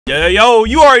Yo,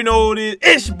 you already know what it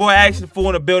is. It's your boy ActionAFool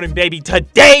in the building, baby.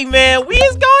 Today, man, we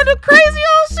is going to crazy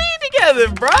old scene together,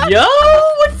 bro. Yo,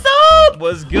 what's up?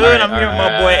 What's good? I'm here with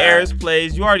my boy Aris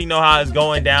Plays. You already know how it's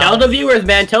going down. Tell the viewers,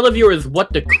 man. Tell the viewers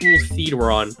what the cool seed we're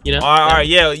on. You know? All right,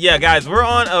 yeah, guys. We're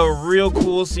on a real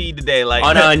cool seed today. Like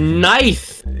on a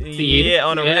nice seed. Yeah,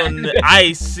 on a real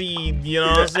ice seed. You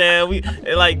know what I'm saying? We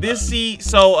like this seed.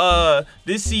 So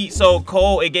so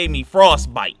cold it gave me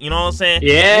frostbite. You know what I'm saying?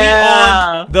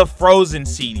 Yeah. We on the frozen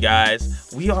seed,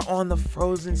 guys. We are on the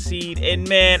frozen seed, and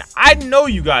man, I know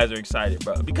you guys are excited,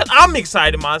 bro, because I'm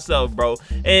excited myself, bro.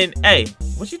 And hey,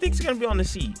 what you think is gonna be on the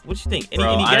seed? What you think? Any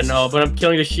I don't know, but I'm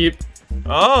killing the sheep.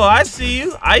 Oh, I see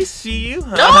you. I see you.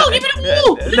 No, give me the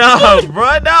wool. No,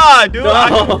 bro, nah, dude.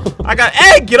 No. I got.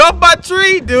 Hey, get off my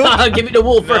tree, dude. Give me the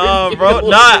wool first. No,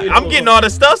 bro, I'm getting all the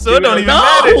stuff, so it don't even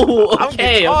matter.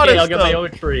 Okay, I'll get my own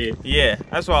tree. Yeah,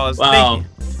 that's what I was thinking.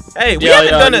 Hey, we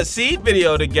haven't done a seed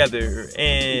video together,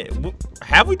 and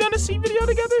have we done a seed video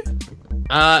together?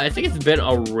 I think it's been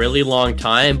a really long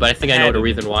time, but I think I know the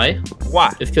reason why.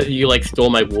 Why? It's because you like stole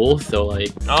my wool, so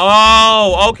like.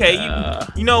 Oh, okay.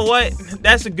 You know what?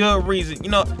 That's a good reason. You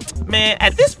know, man.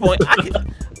 At this point, I'm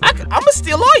gonna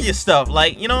steal all your stuff.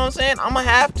 Like, you know what I'm saying? I'm gonna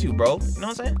have to, bro. You know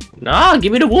what I'm saying? Nah,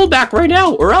 give me the wool back right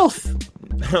now, or else.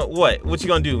 What you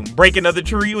gonna do? Break another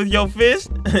tree with your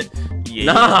fist?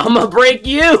 Yeah. Nah, I'm gonna break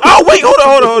you. Oh wait,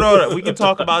 hold on. We can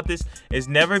talk about this. It's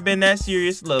never been that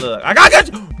serious. Look, I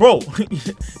got you, bro.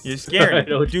 You're scared,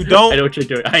 dude. Don't. I know what you're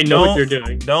doing. I know what you're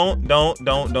doing. Don't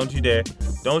you dare.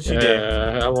 Don't you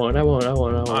dare. I won't. No,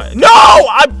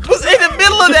 I was in the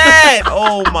middle of that.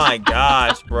 Oh my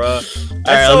gosh, bro.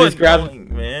 That's so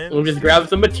annoying, man. We'll just grab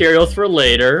some materials for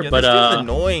later. Yeah, but this is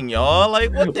annoying, y'all.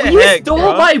 Like, what the you heck, stole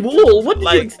bro? my wool. What did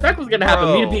you expect was gonna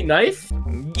happen? Me to be nice?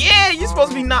 Yeah, you're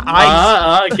supposed to be not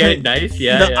ice. Get it nice,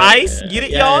 yeah. The ice, get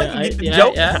it, y'all? You get the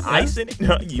joke? Ice in it?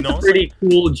 You know, pretty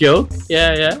cool joke.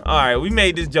 Yeah. All right, we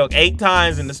made this joke 8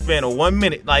 times in the span of 1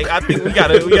 minute. Like, I think we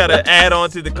gotta add on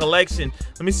to the collection.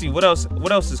 Let me see what else.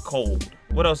 What else is cold?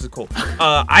 What else is cold?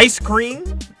 Ice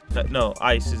cream? No,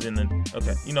 ice is in the.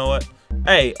 Okay, you know what?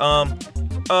 Hey,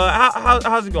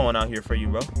 how's it going out here for you,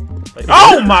 bro? Like,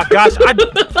 oh my gosh, I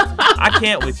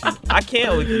can't with you. I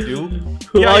can't with you, dude.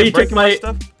 Well,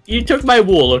 you took my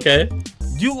wool, okay?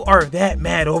 You are that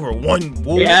mad over one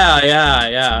wool?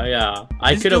 Yeah.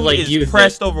 I could have like used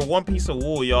pressed over one piece of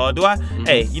wool, y'all. Do I?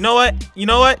 Hey, you know what?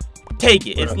 Take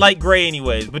it. It's light gray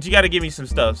anyways, but you got to give me some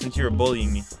stuff since you're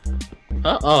bullying me.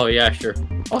 Oh yeah, sure.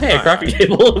 Oh hey, a crafting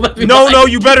table. No,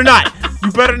 you better not.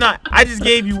 You better not. I just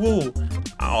gave you wool.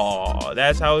 Oh,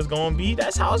 that's how it's gonna be.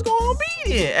 That's how it's gonna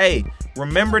be then. Hey,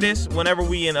 remember this whenever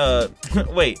we in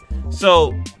wait.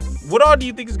 So, what all do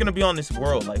you think is gonna be on this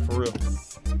world, like for real?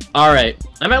 All right,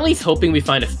 I'm at least hoping we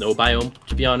find a snow biome.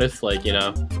 To be honest, like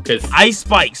because ice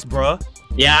spikes, bruh.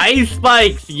 Yeah, ice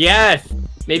spikes. Yes.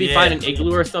 Maybe find an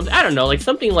igloo or something. I don't know, like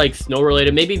something like snow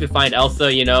related. Maybe if we find ELSA,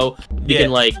 we can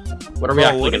like. What are we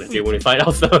actually gonna do when we find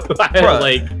ELSA?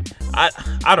 Like,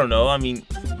 I don't know. I mean,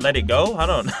 let it go. I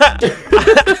don't.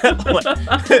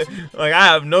 Like I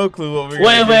have no clue what we're.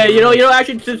 Wait.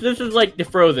 Actually, this is like the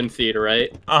frozen seed,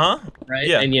 right? Right.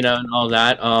 Yeah. And and all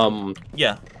that.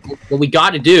 Yeah. What we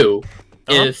got to do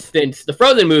is, since the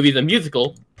Frozen movie is a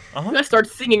musical, we gotta start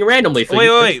singing randomly. So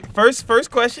wait.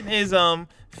 First question is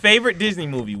favorite Disney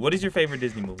movie. What is your favorite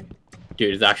Disney movie?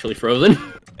 Dude, it's actually Frozen.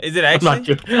 Is it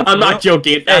actually? I'm not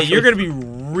joking. Hey, you're gonna be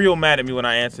real mad at me when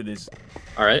I answer this.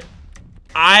 All right.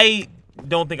 I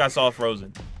don't think I saw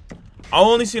Frozen. I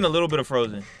only seen a little bit of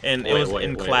Frozen, and it was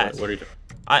in class. What are you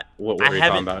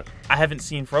talking about? I haven't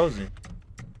seen Frozen.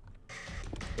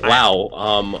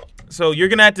 Wow. So you're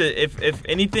gonna have to, if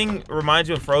anything reminds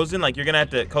you of Frozen, like you're gonna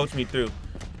have to coach me through.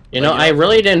 I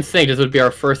really didn't think this would be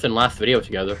our first and last video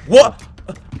together. What?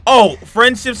 Oh,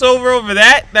 friendship's over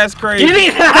that? That's crazy. Give me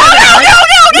Okay. I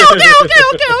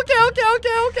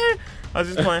was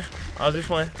just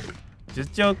playing.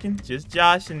 Just joking. Just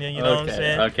joshing. You know what I'm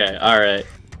saying? Okay. All right.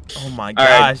 Oh my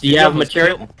gosh. Do you have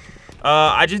material?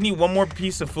 I just need one more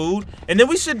piece of food, and then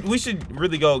we should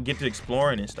really go get to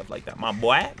exploring and stuff like that, my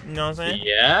boy. You know what I'm saying?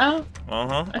 Yeah.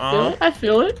 I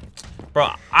feel it.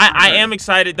 Bro, I am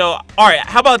excited though. All right,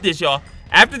 how about this, y'all?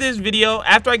 After this video,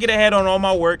 after I get ahead on all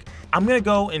my work, I'm gonna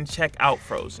go and check out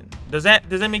Frozen. Does that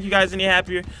make you guys any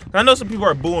happier? I know some people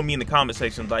are booing me in the comment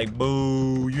section, like,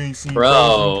 boo, you ain't seen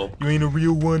Frozen. You ain't a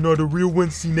real one, or the real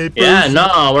one seen that person. Yeah,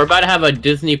 no, we're about to have a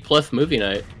Disney Plus movie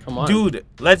night. Come on. Dude,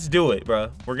 let's do it, bro.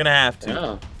 We're gonna have to.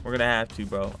 Yeah. We're gonna have to,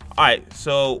 bro. All right,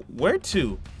 so where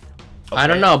to? Okay. I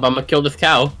don't know, but I'm gonna kill this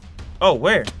cow. Oh,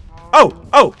 where?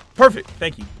 Oh, perfect.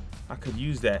 Thank you. I could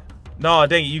use that. No,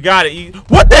 dang it, you got it.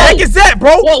 What the heck is that,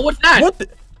 bro? Whoa, what's that? What the,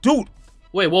 dude?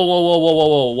 Wait,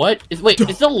 whoa, what? Is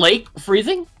the lake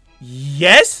freezing?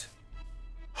 Yes,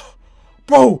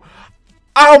 bro.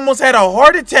 I almost had a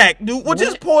heart attack, dude. What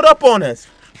just pulled up on us?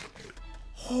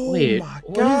 Oh my gosh.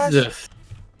 What is this?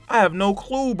 I have no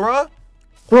clue, bro.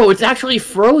 Bro, it's actually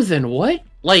frozen. What?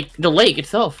 Like the lake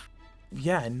itself.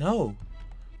 Yeah, I know.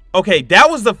 Okay, that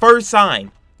was the first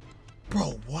sign.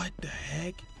 Bro, what the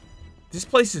heck? This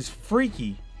place is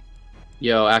freaky.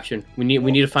 Yo, Action. We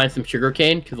need to find some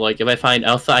sugarcane, because like if I find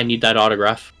Elsa, I need that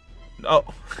autograph. Oh.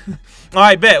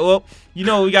 Alright, bet. Well, you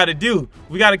know what we gotta do.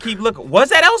 We gotta keep looking. Was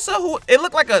that Elsa? It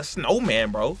looked like a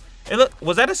snowman, bro.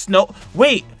 Was that a snow?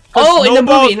 Wait. Oh, in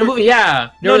the movie, yeah.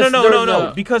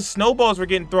 No. Because snowballs were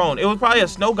getting thrown. It was probably a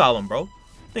snow golem, bro.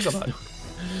 Think about it.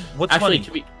 What's funny?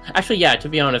 To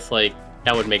be honest, like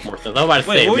that would make more sense. I was about to say.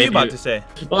 Wait, what were you about to say?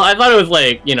 Well, I thought it was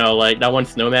like, you know, like that one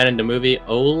snowman in the movie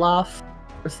Olaf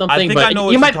or something. I think I know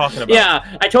what you're talking about.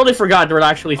 Yeah, I totally forgot there were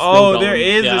actually snow golems. There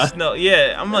is a snow.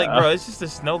 Yeah, I'm like, bro, it's just a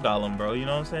snow golem, bro. You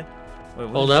know what I'm saying? Wait,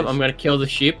 hold up, I'm gonna kill the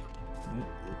sheep.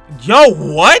 Yo,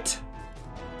 what?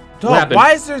 Dog, What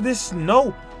why is there this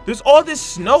snow? There's all this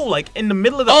snow, like, in the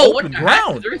middle of the open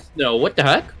ground. There's snow. What the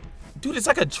heck? Dude, it's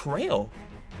like a trail.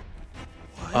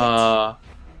 What?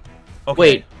 Okay.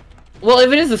 Wait. Well,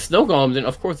 if it is a snow golem, then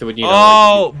of course it would need.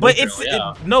 Oh, but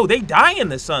no, they die in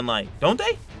the sunlight, don't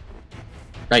they?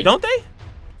 Right? Don't they?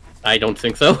 I don't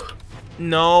think so.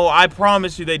 No, I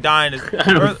promise you, they die in the.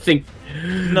 I don't think.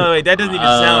 No, wait, that doesn't even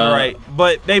sound right.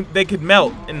 But they could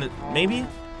melt in the maybe.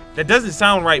 That doesn't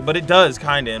sound right, but it does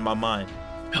kind of in my mind.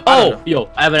 Oh, yo,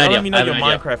 I have an idea. Let me know your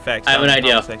Minecraft facts. I have an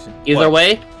idea. Either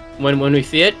way, when we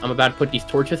see it, I'm about to put these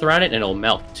torches around it, and it'll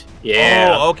melt.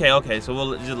 Yeah. Oh, okay. So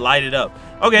we'll just light it up.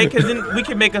 Okay, because then we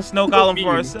can make a snow golem for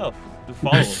ourselves.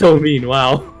 That's so mean.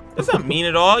 Wow. That's not mean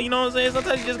at all. You know what I'm saying?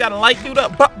 Sometimes you just gotta light dude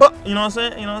up. You know what I'm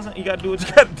saying? You know what I'm saying? You gotta do what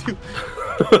you gotta do.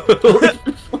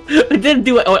 It didn't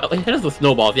do it. Oh, it has the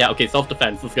snowballs. Yeah. Okay.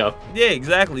 Self-defense. Let's go. Yeah,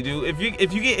 exactly, dude. If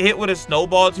you get hit with a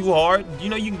snowball too hard, you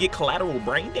know you can get collateral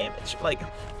brain damage. Like,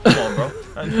 come on, bro.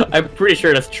 I'm pretty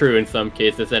sure that's true in some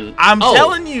cases. And I'm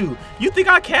telling you. You think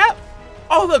I cap?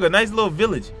 Oh, look, a nice little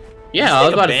village. Yeah, I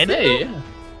was about to say. Yeah.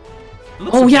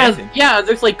 Oh yeah.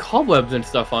 There's like cobwebs and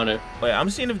stuff on it. Wait, I'm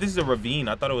seeing if this is a ravine.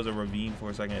 I thought it was a ravine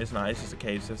for a second. It's not. It's just a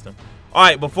cave system. All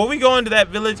right, before we go into that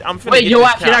village, I'm finna. Wait, yo,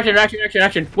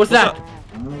 action! What's that?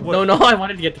 What? No, I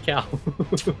wanted to get the cow.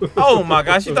 Oh my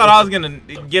gosh, you thought I was gonna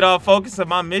get off focus of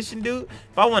my mission, dude?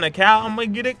 If I want a cow, I'm gonna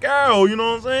get a cow. You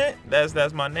know what I'm saying?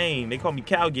 That's my name. They call me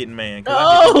Cow Getting Man.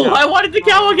 Oh, I wanted the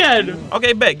cow again.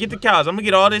 Okay, bet. Get the cows. I'm gonna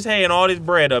get all this hay and all this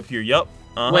bread up here. Yup.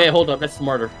 Wait, hold up. That's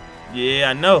smarter. Yeah,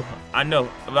 I know.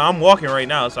 I'm walking right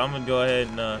now, so I'm gonna go ahead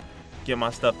and get my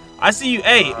stuff. I see you.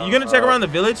 Hey, you gonna check around the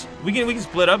village? We can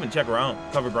split up and check around,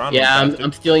 cover ground. Yeah,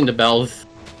 I'm stealing the bells.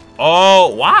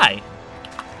 Oh, why?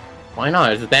 Why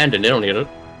not? It's abandoned. They don't need it.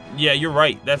 Yeah, you're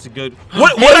right. That's a good.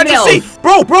 What I just see?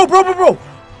 Bro!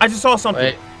 I just saw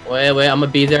something. Wait. I'm gonna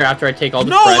be there after I take all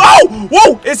the. No! Oh!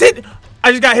 Whoa! It's hit.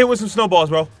 I just got hit with some snowballs,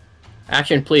 bro.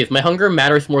 Action, please. My hunger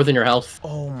matters more than your health.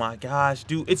 Oh my gosh,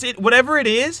 dude! Whatever it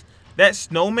is. That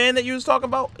snowman that you was talking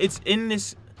about, it's in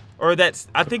this, or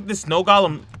I think the snow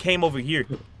golem came over here.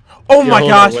 Oh my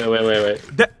gosh!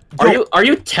 Wait. Are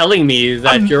you telling me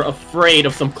that you're afraid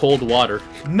of some cold water?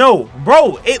 No,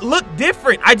 bro. It looked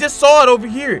different. I just saw it over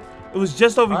here. It was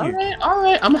just over here. All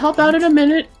right. I'm gonna help out in a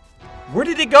minute. Where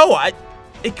did it go?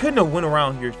 It couldn't have went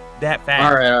around here that fast.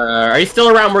 All right. Are you still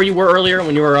around where you were earlier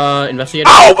when you were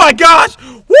investigating? Oh my gosh!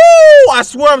 Woo! I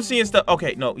swear I'm seeing stuff.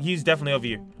 Okay, no, he's definitely over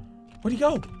here. Where'd he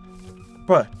go?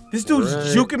 Bruh, this dude's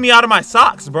juking me out of my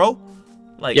socks, bro.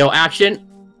 Like, yo, Action,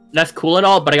 that's cool and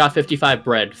all, but I got 55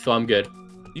 bread, so I'm good.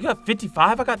 You got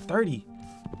 55? I got 30.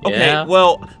 Okay,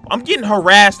 well, I'm getting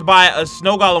harassed by a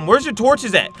snow golem. Where's your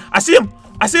torches at? I see him.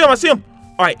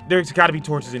 All right, there's got to be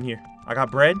torches in here. I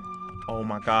got bread. Oh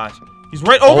my gosh, he's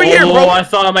right over here, bro. I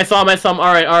saw him.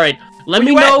 All right. Let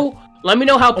me know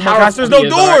how powerful. Oh my gosh, there's no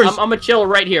doors. I'm gonna chill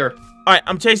right here. All right,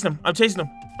 I'm chasing him.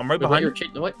 I'm right behind you.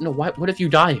 What if you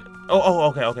die? Oh,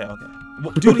 okay.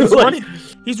 Dude, he's running.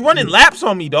 He's running laps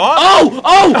on me, dog.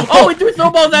 Oh! He threw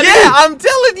snowballs at me. Yeah, I'm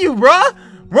telling you, bruh.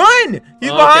 Run!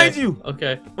 He's behind you.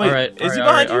 Okay. Wait, all right. Is he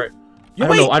behind you? Right.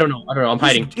 I don't know. I'm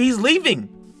hiding. He's leaving.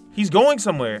 He's going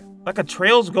somewhere. Like a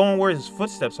trail's going where his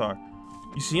footsteps are.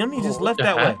 You see him? He just left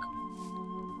that way.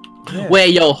 Yeah.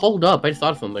 Wait, yo, hold up. I just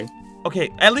thought of something. Okay,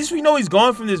 at least we know he's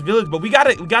gone from this village, but we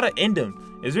gotta end him.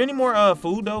 Is there any more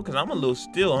food though? Cause I'm a little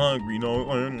still hungry, you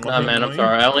know. Nah, man, I'm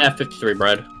sorry. I only have 53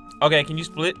 bread. Okay, can you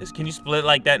split? Can you split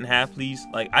like that in half, please?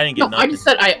 Like, I didn't get nothing. I just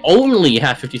said I only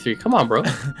have 53. Come on, bro.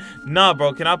 Nah,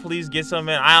 bro. Can I please get some,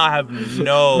 man? I have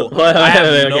no.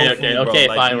 Okay,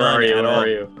 like, fine. Where are you? Where are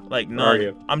you? Like, none. Where are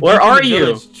you? I'm where are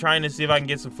you? Trying to see if I can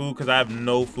get some food because I have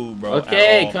no food, bro.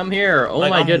 Okay, come here. Oh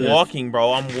like, my goodness. I'm walking,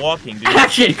 bro. I'm walking, dude.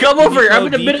 Action, come over here. I'm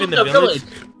in the middle of the village.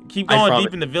 Keep going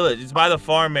deep in the village. It's by the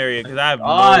farm area because I have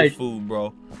no food,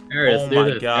 bro. Eris, oh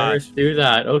my god. Eris, do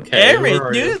that. Okay. Eris,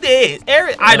 do this.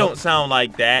 Eris, I don't sound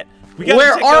like that.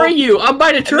 Where are you? I'm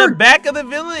by the church. In the back of the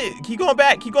village. Keep going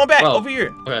back. Keep going back. Over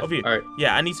here. Okay. Over here. All right.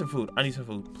 Yeah, I need some food.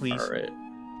 Please. All right.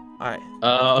 All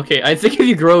right. Okay. I think if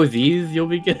you grow these, you'll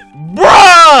be good.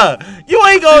 Bruh! You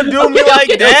ain't gonna do me like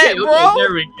that, bro.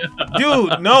 There we go.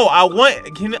 Dude, no.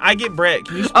 Can I get bread?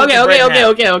 Can you split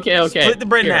okay. Split the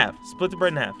bread in half. Split the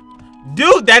bread in half.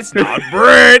 Dude, that's not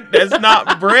bread. That's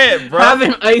not bread, bro. Have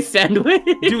an ice sandwich.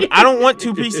 Dude, I don't want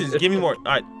 2 pieces. Give me more. All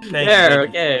right, thank you.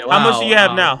 Okay. Wow, how much do you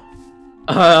have now?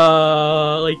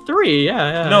 Like 3.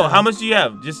 Yeah. No, how much do you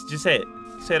have? Just say it.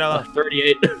 Say it out loud.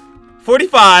 38.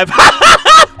 45.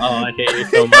 Oh, I hate you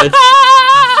so much.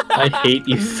 I hate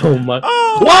you so much.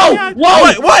 Oh, whoa!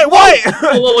 What?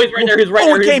 Whoa, he's right there. He's right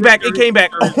there. It came back. It came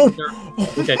back.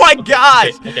 Oh my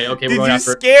gosh. Okay. Did you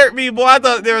scare me, boy? I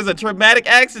thought there was a traumatic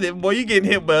accident. Boy, you getting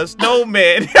hit by a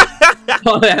snowman.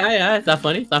 Oh, yeah. Is that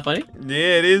funny?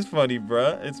 Yeah, it is funny,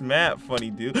 bro. It's mad funny,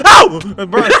 dude. Oh!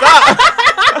 Bro, stop.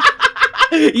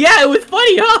 Yeah, it was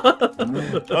funny, huh?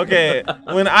 Okay,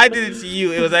 when I did it to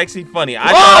you, it was actually funny. I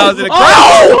thought I was in a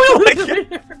crowd.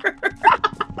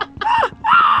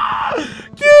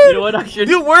 Dude, you know what,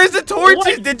 dude, where's the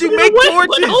torches? Did you make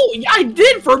torches? Oh, yeah, I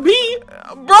did for me.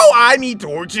 Bro, I need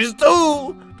torches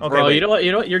too. Okay, bro, you know what?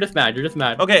 You're just mad.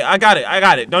 Okay, I got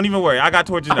it. Don't even worry. I got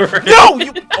torches now. No,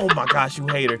 you. Oh my gosh, you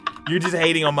hater. You're just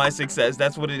hating on my success.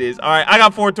 That's what it is. All right, I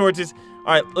got 4 torches.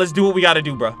 All right, let's do what we got to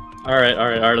do, bro. All right.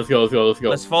 Let's go.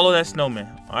 Let's follow that snowman.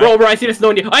 All right. Bro, I see the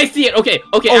snow. I see it. Okay.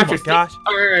 Oh my gosh.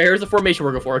 All right. Here's the formation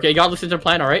we're going for. Okay, you gotta listen to the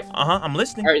plan. All right. I'm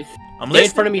listening. All right. I'm Stay listening.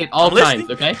 in front of me at all times.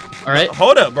 Okay. All right.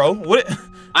 Hold up, bro. What?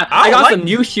 I got some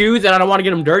new shoes and I don't want to get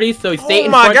them dirty, so stay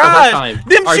in front of all time.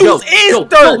 Them shoes is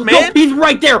dirt, man. He's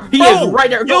right there. He is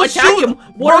right there. Go attack him.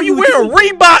 What are you wearing?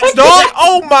 Reeboks, dog.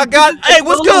 Oh my god. Hey,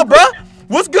 what's good, bro?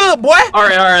 What's good, boy? All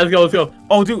right, let's go.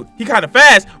 Oh, dude, he kind of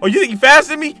fast. Oh, you think he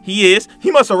faster than me? He is. He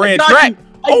must have ran track.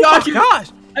 I got you. Gosh.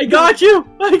 I got you.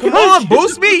 Come on,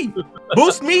 boost me.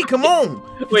 Boost me. Come on.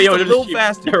 Wait, a little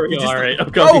faster. There we go. All right.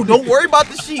 Bro, don't worry about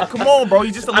the sheep. Come on, bro.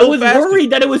 He's just a little faster. I was worried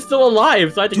that it was still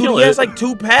alive, so I had to kill it. He has like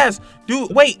 2 paths.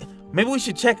 Dude, wait. Maybe we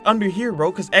should check under here,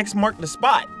 bro, because X marked the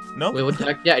spot. No? Wait, what the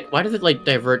heck? Yeah, why does it like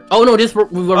divert? Oh, no, this is where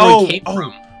we came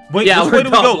from. Wait, which way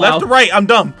do we go? Left or right? I'm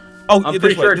dumb. Oh, I'm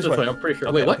pretty sure it's this way. I'm pretty sure.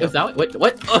 Wait, what? Is that what?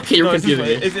 What? Okay, you're confusing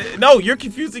me. No, you're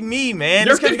confusing me, man.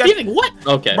 You're confusing what?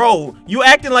 Okay. Bro, you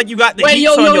acting like you got the heat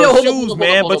on your shoes,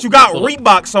 man, but you got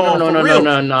Reeboks on.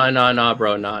 No,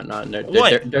 bro, no.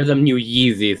 What? There's some new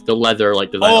Yeezys, the leather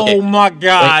like design. Oh my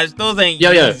gosh, those ain't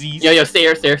Yeezys. Yo,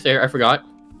 stay here. I forgot.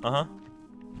 Oh,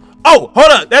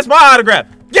 hold up, that's my autograph.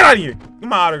 Get out of here. Get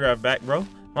my autograph back, bro.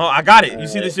 Oh, I got it. You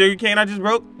see the sugar cane I just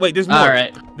broke? Wait, there's more. All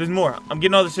right. There's more. I'm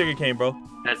getting all the sugar cane, bro.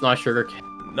 That's not sugar cane.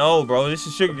 No, bro, this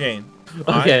is sugar cane.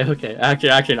 Okay.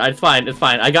 Action. It's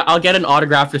fine. I'll get an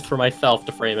autograph just for myself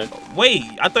to frame it. Wait,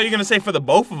 I thought you were gonna say for the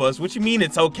both of us. What you mean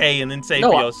it's okay and then say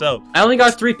for yourself? I only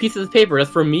got 3 pieces of paper. That's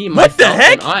for me, myself,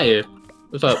 and I.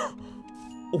 What's up?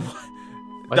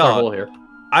 Why's our hole here?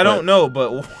 I don't know,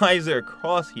 but why is there a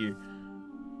cross here?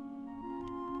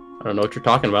 I don't know what you're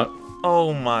talking about.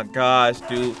 Oh my gosh,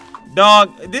 dude.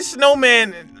 Dog, this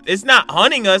snowman, it's not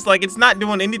hunting us. Like, it's not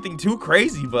doing anything too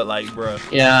crazy, but like, bruh.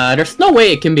 Yeah, there's no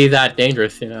way it can be that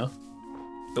dangerous, you know?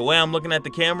 The way I'm looking at the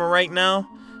camera right now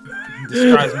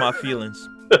describes my feelings.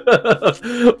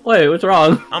 Wait, what's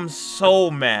wrong? I'm so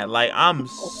mad. Like, I'm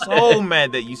so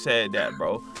mad that you said that,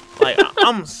 bro. Like,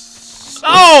 I'm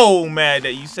so mad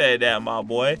that you said that, my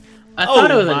boy. I thought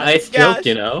it was a nice joke,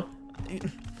 you know?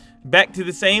 Back to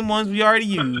the same ones we already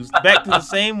used. Back to the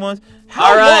same ones.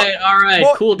 All right,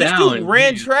 cool down. This dude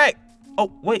ran track.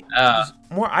 Oh, wait. There's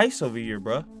more ice over here,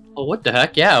 bro. Oh, what the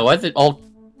heck? Yeah, why is it all...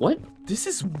 What? This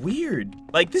is weird.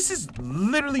 Like, this is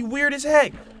literally weird as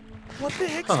heck. What the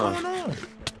heck's going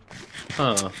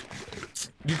on?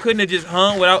 You couldn't have just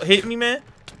hung without hitting me, man?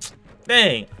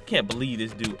 Dang. I can't believe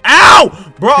this dude.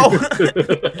 Ow! Bro!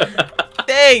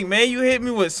 Dang, man. You hit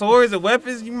me with swords and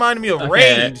weapons. You reminded me of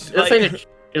Rage.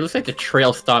 It looks like the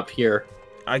trail stopped here.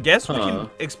 I guess we can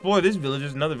explore this village.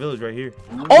 There's another village right here.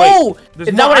 Oh! Wait,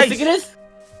 is that what I think it is?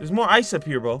 There's more ice up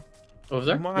here, bro. Oh, was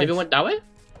there? Maybe it went that way?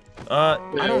 I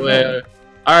don't know.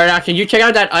 Alright, Action, you check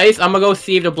out that ice. I'm gonna go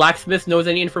see if the blacksmith knows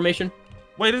any information.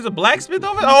 Wait, there's a blacksmith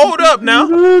over there? Hold up now.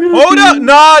 Hold up.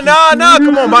 Nah.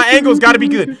 Come on, my angles gotta be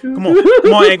good. Come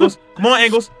on, angles. Come on,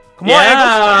 angles.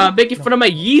 Yeah, making fun of my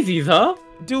Yeezys, huh?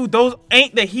 Dude, those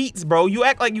ain't the heats, bro. You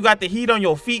act like you got the heat on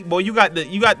your feet, boy. You got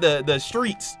the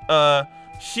streets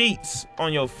sheets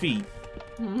on your feet.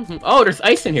 Oh, there's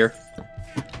ice in here.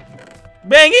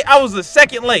 Bang it! I was a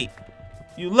second late.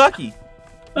 You lucky.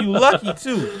 You lucky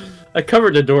too. I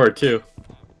covered the door too.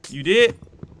 You did?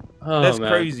 Oh, That's man.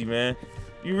 crazy, man.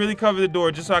 You really covered the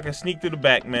door just so I can sneak through the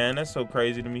back, man. That's so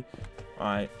crazy to me. All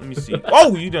right, let me see.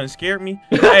 Oh, you done scared me.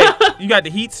 Hey, you got the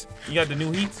heats? You got the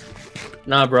new heats?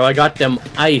 Nah, bro, I got them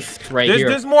iced here.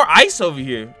 There's more ice over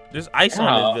here. There's ice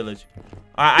on this village.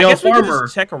 I Yo, guess we farmer, can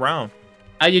just check around.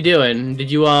 How you doing? Did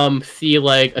you see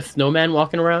like a snowman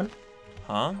walking around?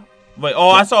 Huh? Wait, oh,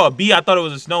 I saw a bee. I thought it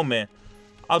was a snowman.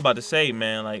 I was about to say,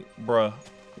 man, like, bruh,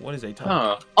 what is they talking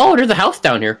about? Oh, there's a house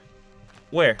down here.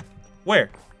 Where? Where?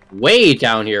 Way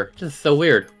down here. This is so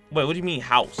weird. Wait, what do you mean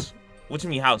house? What do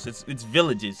you mean house? It's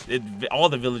villages. All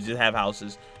the villages have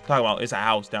houses. I'm talking about it's a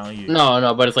house down here.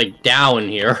 No, but it's like down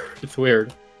here. It's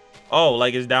weird. Oh,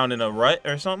 like it's down in a rut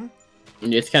or something?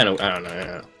 It's kind of, I don't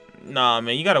know. Nah,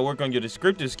 man, you gotta work on your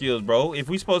descriptive skills, bro. If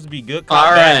we supposed to be good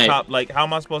cop, bad cop, like, how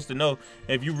am I supposed to know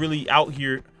if you really out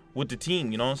here with the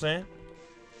team? You know what I'm saying?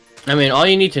 I mean, all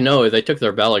you need to know is I took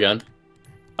their bell again.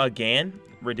 Again?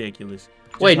 Ridiculous.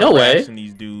 Just wait, no way.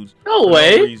 These dudes No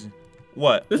way.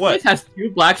 What? This place has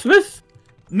 2 blacksmiths?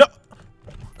 No.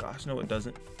 Oh my gosh, no, it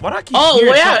doesn't. Why do I keep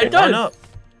hearing something it does. run up?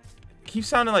 Keep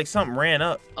sounding like something ran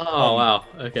up. Oh, wow.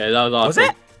 Okay, that was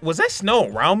awesome. Was that snow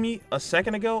around me a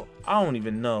second ago? I don't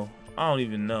even know.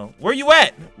 Where you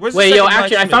at? Where's Wait, yo,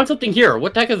 actually, I found something here.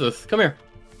 What the heck is this? Come here.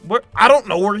 Where? I don't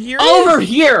know where here Over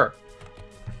here!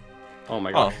 Oh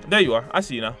my gosh. Oh, there you are. I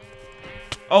see you now.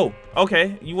 Oh,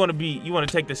 okay. You want to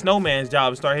take the snowman's job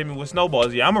and start hitting me with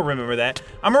snowballs? Yeah, I'm gonna remember that.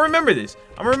 I'm gonna remember this.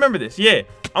 Yeah,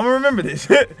 I'm gonna remember this.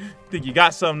 Think you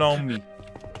got something on me?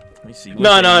 Let me see.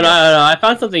 No. I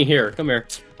found something here. Come here.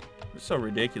 It's so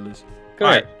ridiculous.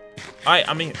 Come here. All right.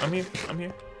 I'm here.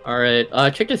 All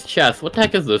right. Check this chest. What the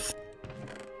heck is this?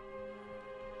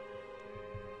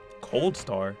 Cold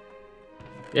Star.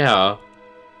 Yeah.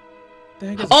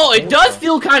 Oh, it does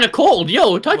feel kind of cold.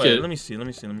 Yo, touch it. Let me see. Let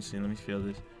me feel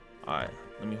this. All right.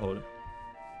 Let me hold it.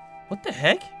 What the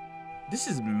heck? This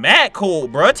is mad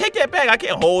cold, bro. Take that back. I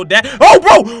can't hold that. Oh,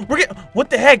 bro. What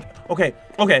the heck? Okay.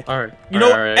 All right. You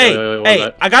know,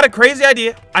 hey, I got a crazy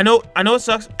idea. I know it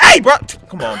sucks. Hey, bro.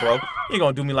 Come on, bro. You ain't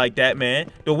gonna do me like that, man.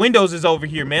 The windows is over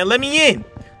here, man. Let me in,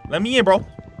 bro.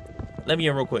 Let me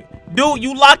in real quick. Dude,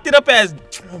 you locked it up as,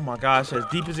 oh my gosh, as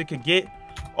deep as it could get.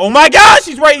 Oh my gosh,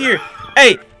 he's right here.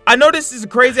 Hey, I know this is a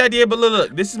crazy idea, but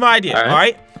look, this is my idea, all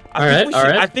right?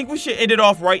 I think we should end it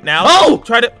off right now. Oh!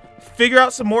 Try to figure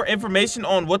out some more information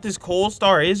on what this cold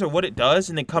star is or what it does,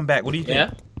 and then come back. What do you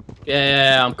think?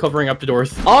 Yeah, I'm covering up the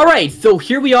doors. All right, so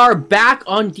here we are back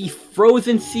on the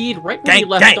frozen seed, right where we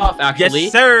left off, actually.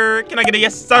 Yes, sir. Can I get a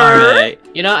yes, sir? All right.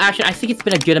 You know, actually, I think it's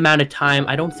been a good amount of time.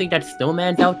 I don't think that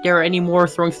snowman's out there anymore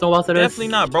throwing snowballs at us. Definitely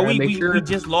not, bro. We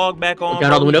just logged back on. Look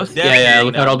out all the windows? Yeah,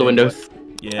 look out all the windows.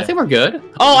 Yeah. I think we're good.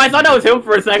 Oh, I thought that was him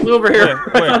for a sec. Look over here.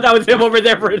 Where? I thought that was him over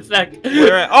there for a sec.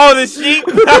 Where at? Oh, the sheep.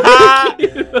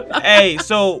 Hey,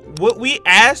 so what we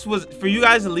asked was for you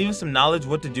guys to leave us some knowledge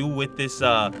what to do with this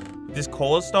this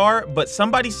cold star, but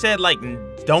somebody said like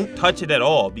don't touch it at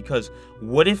all, because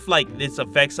what if like this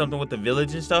affects something with the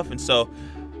village and stuff. And so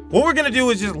what we're gonna do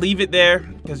is just leave it there,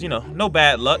 because you know, no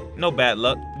bad luck,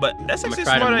 but that's actually a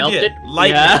smart idea.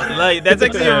 Like that's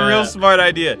actually a real smart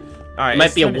idea. All right, it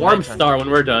might be a warm star when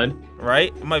we're done.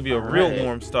 Right? It might be a real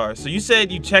warm star. So you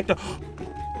said you checked the...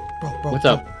 Bro. What's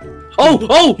up?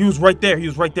 Oh! He was right there.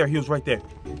 Already.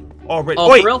 Oh,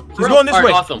 wait, for real? He's going this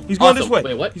way. Awesome. He's going this way.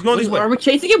 Wait, what? He's going this way. Are we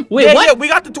chasing him? Wait, what? Yeah, we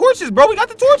got the torches, bro. We got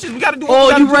the torches. We got to do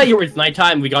Oh, you're right. It's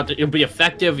nighttime. It'll be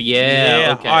effective.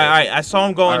 Yeah. Okay. All right. I saw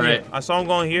him going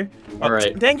here. All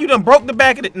right. Dang, you done broke the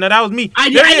back of it. No, that was me.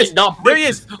 There he is. There he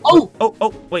is. Oh.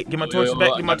 Wait, get my torches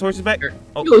back.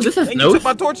 Oh, yo, this is you took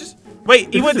my torches?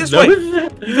 Wait, he went this way.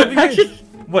 He's over here.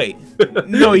 Wait.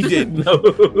 No, he didn't.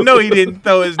 No, he didn't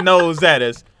throw his nose at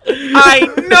us. I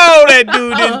know that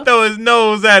dude didn't throw his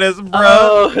nose at us, bro.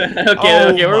 Oh,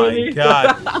 okay. Oh my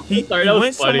god. He went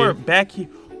funny. somewhere back here.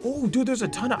 Oh, dude, there's a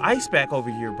ton of ice back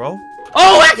over here, bro.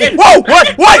 Oh, Action! Whoa!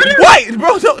 What? Bro, right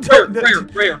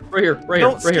here.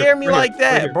 Don't scare me like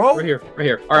that, bro. Right here.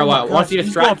 All right, well, once you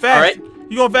distract, all right?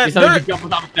 You going fast? Dog,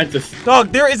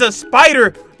 dog, there is a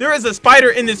spider. There is a spider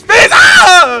in this fence.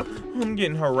 Ah! I'm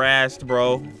getting harassed,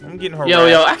 bro.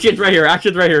 Yo, Action's right here.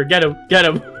 Get him.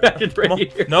 Action's right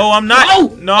here. No, I'm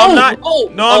not. No, I'm not.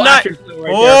 I'm not.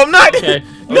 I'm not. Okay.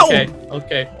 No.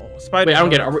 Okay. Oh, Spider. Wait, I don't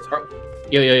get it.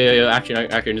 Yo. Action.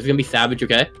 There's gonna be Savage,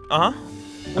 okay? Uh huh.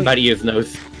 I'm about to eat his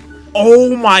nose.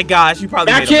 Oh my gosh, you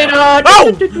probably made him mad.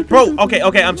 Oh, bro. Okay.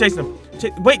 I'm chasing him.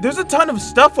 Wait, there's a ton of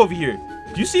stuff over here.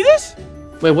 Do you see this?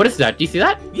 Wait, what is that? Do you see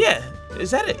that? Yeah.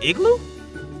 Is that an igloo?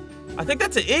 I think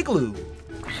that's an igloo.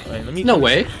 Wait, let me. No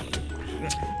way.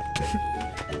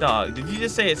 Dog, did you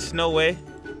just say it's Snow Way?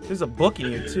 There's a book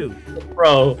in here too.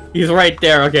 Bro, he's right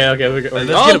there. Okay. Let's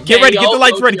get him. Get ready. Get the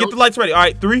lights ready. Get the lights ready. All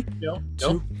right, 3,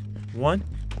 2, 1.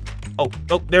 Oh,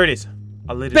 there it is.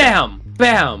 I lit it. Bam.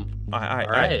 All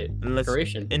right. Let's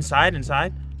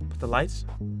inside. Put the lights.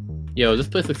 Yo, this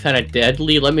place looks kind of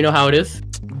deadly. Let me know how it is.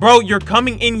 Bro, you're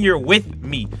coming in here with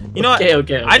me. You know what?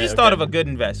 Okay. I just thought of a good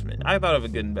investment.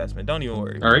 Don't even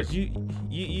worry. All right.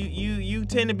 You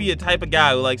tend to be a type of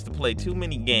guy who likes to play too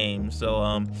many games. So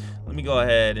let me go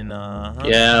ahead and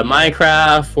yeah,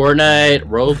 Minecraft, Fortnite,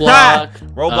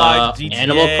 Roblox, GTA,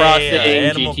 Animal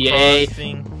Crossing, GTA,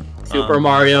 Crossing, Super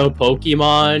Mario,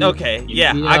 Pokemon. Okay,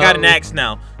 yeah, I got an axe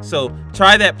now. So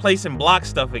try that place and block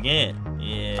stuff again.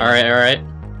 Yeah. All right.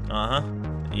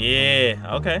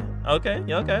 Yeah. Okay.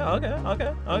 Yeah.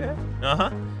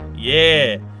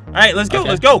 All right, let's go.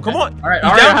 Let's go. Come on. All right.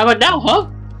 How about now, huh?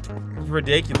 It's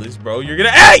ridiculous, bro. You're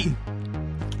gonna. Hey!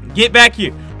 Get back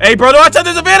here. Hey, bro, don't tell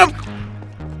there's a venom.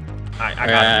 Alright, I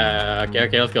got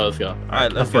Okay, let's go.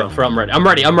 Alright, let's go. I'm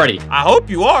ready. I hope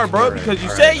you are, bro, because you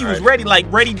said you was ready, like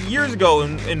ready years ago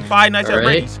in 5 Nights at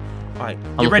Freddy's. Alright,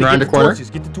 get ready, get the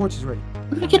torches. Get the torches ready.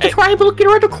 Get the triangle looking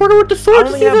around the corner with the sword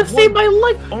to see that saved my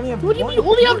life. Only have what do you one. mean?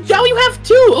 Only have now you have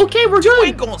 2. Okay, we're good. 2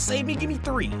 ain't gonna save me. Give me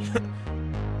 3.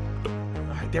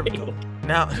 Alright, there we go.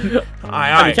 Now, alright.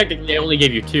 I mean, technically, I only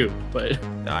gave you 2, but.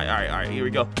 Alright. Here we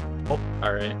go. Oh.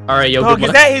 Alright, yo. Dog,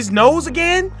 is that his nose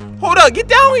again? Hold up, get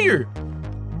down here.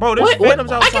 Bro, there's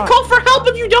phantoms outside. I can call for help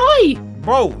if you die.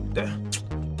 Bro,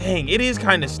 dang, it is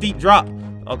kind of steep drop.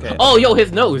 Okay. Oh, yo,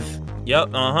 his nose.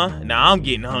 Yep, Now I'm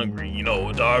getting hungry. You know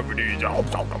what time it is.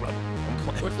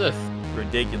 What's this?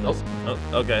 Ridiculous. Oh,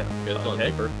 okay.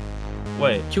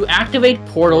 Wait. To activate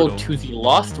portal to the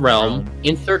Lost Realm,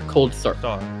 insert cold start.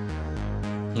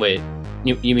 Wait,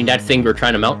 you mean that thing we're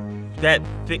trying to melt? That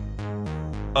thing.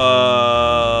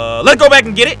 Let's go back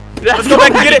and get it. Let's go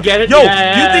back and get it. Yo, do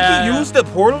you think he used the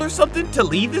portal or something to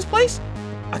leave this place?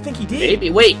 I think he did. Maybe.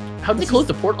 Wait, how did they close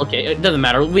the portal? Okay, it doesn't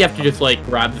matter. We have to just like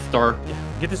grab the star. Yeah,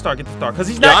 get the star, because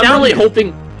he's not down here.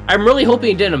 I'm really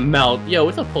hoping it didn't melt. Yo,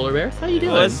 what's up, polar bears? How you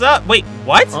doing? What's up? Wait,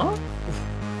 what? Huh?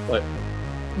 What?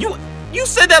 You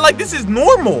said that like this is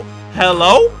normal.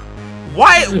 Hello?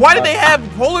 Why did they have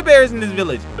polar bears in this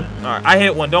village? All right, I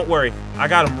hit one. Don't worry. I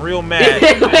got him real mad.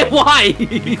 Why?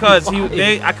 Because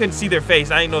I couldn't see their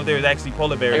face. I didn't know if there was actually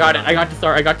polar bears. I got it. I got the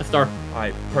star. All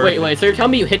right, perfect. Wait. So you're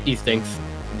telling me you hit these things?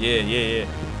 Yeah.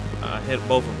 I hit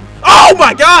both of them. Oh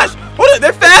my gosh! Hold on,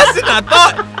 they're faster than I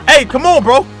thought. Hey, come on,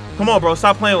 bro.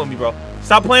 Stop playing with me, bro.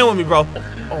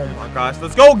 Oh my gosh,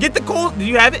 let's go. Get the cool. Do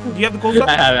you have it? Do you have the cool stuff?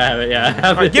 I have it. Yeah.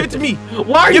 All right, give it to me.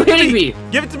 Why are you hitting me?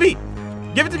 Give it to me.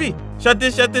 Shut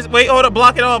this. Wait, hold up.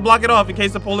 Block it off in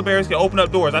case the polar bears can open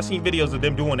up doors. I've seen videos of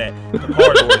them doing that. The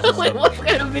car doors and Wait, what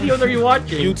kind of videos are you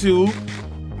watching? YouTube.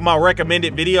 My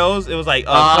recommended videos. It was like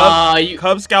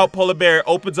Cub Scout polar bear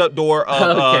opens up door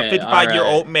of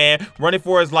 55-year-old man running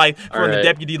for his life from the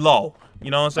deputy law. You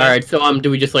know what I'm saying? All right, so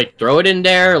do we just like throw it in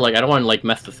there? Like I don't want to like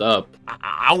mess this up.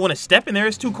 I want to step in there.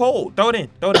 It's too cold. Throw it in.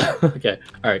 Okay.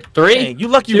 All right. 3. Dang, you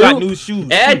lucky you got new shoes.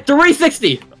 And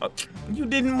 360. You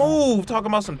didn't move. Talking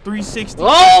about some 360.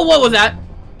 Oh, what was that?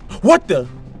 What the?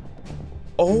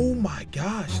 Oh my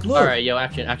gosh! Look. All right, yo,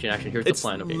 action. Here's the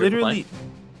plan. Okay, literally.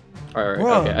 All right.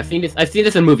 Okay. I've seen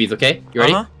this in movies. Okay, you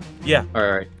ready? Yeah. All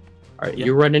right. Yeah.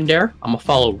 You run in there. I'm gonna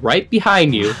follow right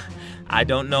behind you. I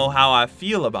don't know how I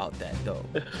feel about that though.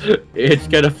 It's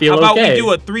gonna feel okay. How about we do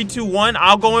a 3, 2, 1?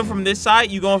 I'll go in from this side.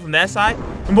 You going from that side?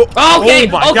 Okay. Oh my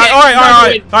God! All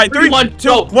right. 3,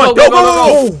 2, 1.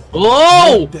 Go!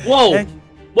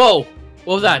 Whoa! What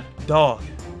was that? Dog.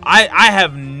 I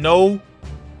have no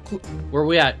clue. Where are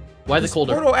we at? Why is it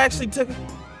colder? This portal actually took.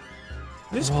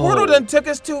 This portal done took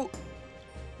us to.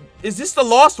 Is this the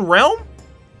Lost Realm?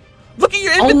 Look at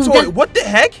your inventory. What the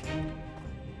heck?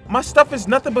 My stuff is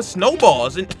nothing but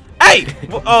snowballs and. Hey!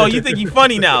 Oh, you think you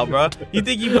funny now, bro? You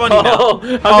think you funny now?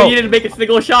 How come you didn't make a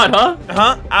single shot, huh?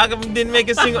 I didn't make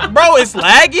a single. Bro, it's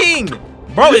lagging.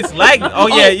 Oh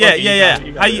yeah.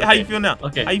 How you feel now?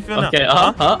 Okay. How you feel now? Okay.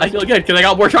 I feel good because I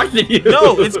got more shots than you.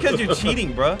 No, it's because you're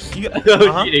cheating, bro. Cheating.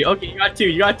 Okay,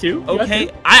 you got two. Okay.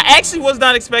 I actually was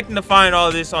not expecting to find all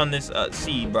this on this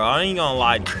seed, bro. I ain't gonna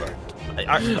lie to you, bro.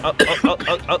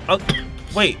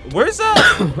 Wait, where's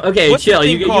Okay, what's chill. the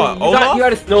You thing called?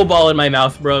 got a snowball in my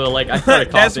mouth, bro. Like I started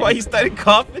coughing. That's why he started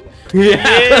coughing?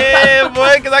 Yeah,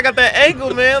 boy, because I got that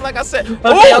angle, man. Like I said.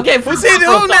 Okay, who's hitting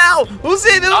who now? Who's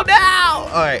hitting who now?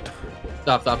 All right.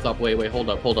 Stop. Wait. Hold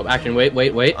up. Action. Wait.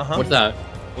 What's that?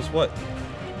 What's what?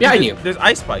 Behind you. There's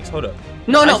ice spikes. Hold up.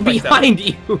 No, behind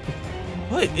you.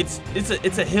 What?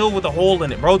 It's a hill with a hole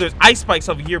in it, bro. There's ice spikes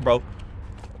over here, bro.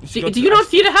 Do you not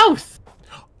see the house?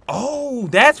 Oh,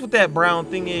 that's what that brown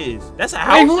thing is. That's a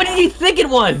house. Wait, what did you think it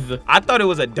was? I thought it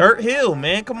was a dirt hill,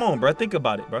 man. Come on, bro. Think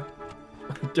about it, bro.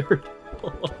 Dirt.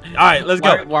 All right, let's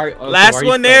go. Okay, Last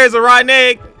one there is a rotten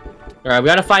egg. All right, we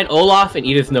gotta find Olaf and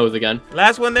eat his nose again.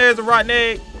 Last one there is a rotten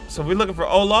egg. So we're looking for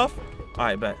Olaf. All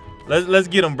right, bet. Let's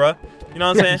get him, bro. You know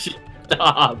what I'm saying?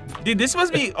 Stop. Dude, this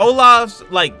must be Olaf's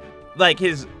like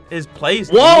his place.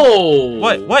 Dude. Whoa.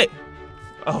 What?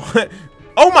 Oh,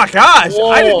 oh my gosh!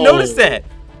 Whoa. I didn't notice that.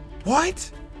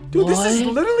 What? Dude, What? this is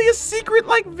literally a secret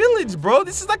like village, bro.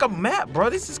 This is like a map, bro.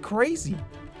 This is crazy.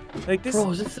 Like this.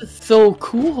 Bro, this is so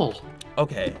cool.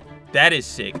 Okay, that is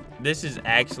sick. This is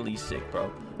actually sick,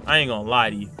 bro. I ain't gonna lie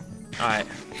to you. All right.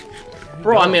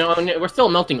 Bro, I mean, we're still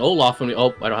melting Olaf when we.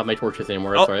 Oh, I don't have my torches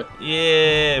anymore. That's right.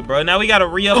 Yeah, bro. Now we gotta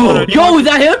re-up on our Yo, is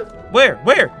that him? Where?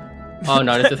 Oh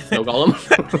no, this is Snow Golem. I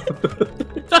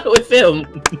thought it was him.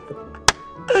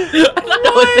 I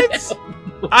thought it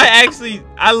was him.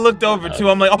 I looked over too.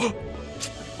 I'm like, oh,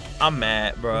 I'm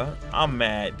mad, bro. I'm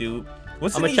mad, dude.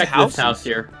 What's in these houses? I'm gonna check this house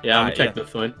here. Yeah, I'm gonna check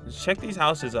this one. Let's check these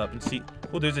houses up and see.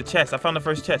 Oh, there's a chest. I found the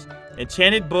first chest.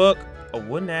 Enchanted book, a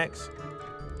wooden axe.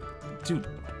 Dude,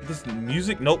 this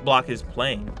music note block is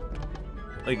playing.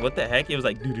 Like, what the heck? It was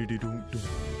like do do do do do.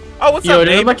 Oh, what's up,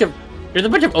 there's neighbor? There's a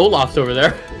bunch of Olafs over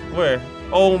there. Where?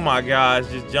 Oh my gosh,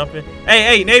 just jumping.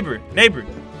 Hey, neighbor,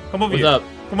 come over here. What's up?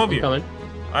 Come over here. Coming.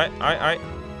 All right.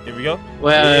 Here we go.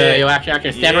 Well, yo, action.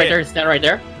 Stand right there. Stand right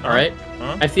there. All right.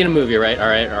 I've seen a movie, right? All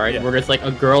right. Yeah. Where there's like a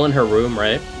girl in her room,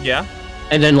 right? Yeah.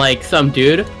 And then like some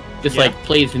dude just like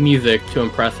plays music to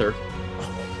impress her.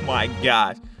 Oh my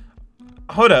gosh.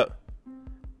 Hold up.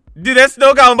 Dude, that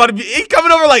Snow Golem about to be. He's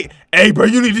coming over like, hey, bro,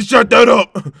 you need to shut that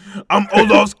up. I'm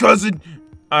Olaf's cousin.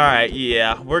 All right,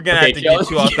 yeah, we're gonna have to get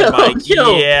you off the mic.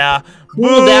 Yeah.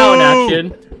 Cool down, action.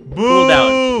 Boo. Cool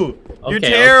down. You're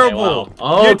Okay, terrible. okay,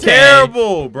 wow. You're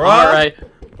terrible, bro. All right.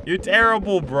 You're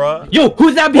terrible, bro. Yo,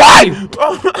 who's that behind?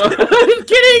 I'm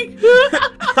kidding.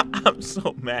 I'm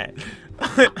so mad.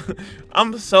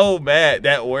 I'm so mad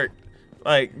that worked.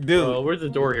 Like, dude. Oh, where's the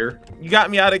door here? You got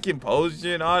me out of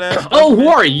composure and all that stuff. Oh, who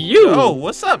are you? Oh,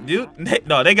 what's up, dude?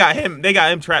 No, they got him. They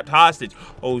got him trapped hostage.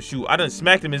 Oh shoot, I done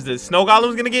smacked him. Is the Snow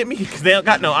Golem's gonna get me? Because they don't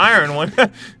got no iron one. You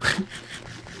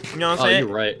know what I'm saying? Oh,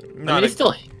 you're right. No, I mean, it's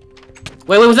still.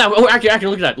 Wait, what's that? Oh, actually,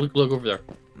 look at that. Look over there.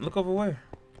 Look over where?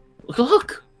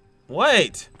 Look.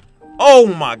 Wait. Oh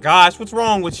my gosh, what's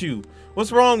wrong with you?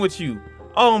 What's wrong with you?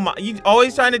 Oh my, you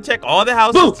always trying to check all the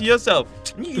houses Boo! to yourself.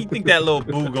 You think that little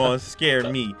boo gonna scare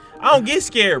me? I don't get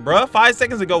scared, bruh. 5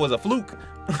 seconds ago was a fluke.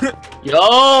 Yo,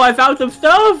 I found some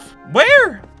stuff.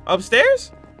 Where?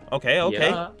 Upstairs? Okay.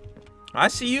 Yeah. I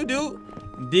see you,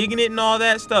 dude. Digging it and all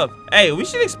that stuff. Hey, we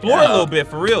should explore a little bit,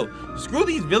 for real. Screw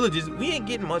these villages. We ain't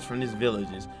getting much from these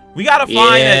villages. We gotta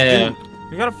find that dude.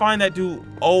 We gotta find that dude,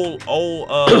 old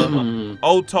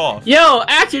Toph. Yo,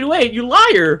 action, wait, you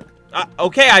liar.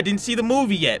 Okay, I didn't see the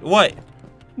movie yet. What?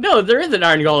 No, there is an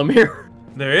Iron Golem here.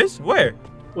 There is? Where?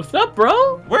 What's up,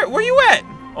 bro? Where you at?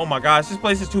 Oh my gosh, this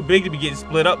place is too big to be getting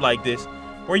split up like this.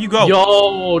 Where you go?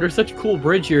 Yo, there's such a cool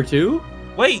bridge here too.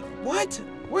 Wait, what?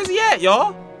 Where's he at,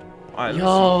 y'all? Right, yo.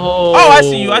 Oh, I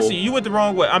see you. You went the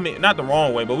wrong way. I mean, not the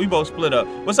wrong way, but we both split up.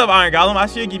 What's up, Iron Golem? I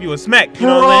should give you a smack. You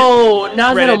know what I'm saying?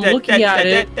 Now that I'm looking at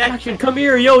it, action, come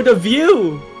here, yo, the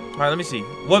view. All right, let me see.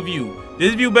 What view?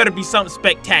 This view better be something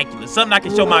spectacular, something I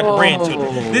can show my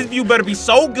grandchildren. This view better be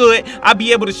so good, I'll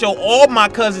be able to show all my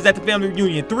cousins at the family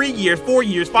reunion. 3 years, 4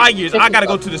 years, 5 years. I gotta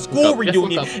go to the school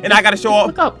reunion, and I gotta show all.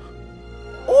 Look up.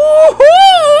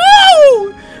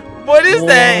 Ooh! What is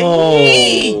that?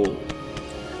 Heat?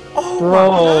 Oh,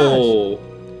 bro.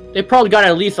 They probably got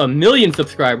at least 1 million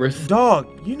subscribers. Dog,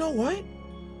 you know what?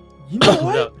 You know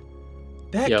what?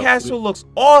 That castle looks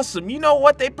awesome. You know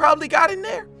what they probably got in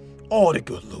there? All the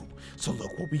good loot. So look,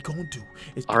 what we gonna do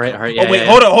is... All right. Yeah, oh, wait,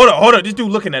 hold up. This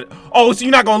dude looking at it. Oh, so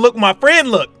you're not gonna look my friend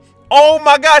look. Oh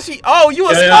my gosh, oh, you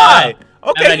a spy.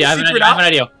 Okay, I have an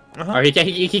idea. All right,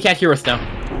 he can't hear us now.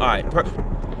 All right.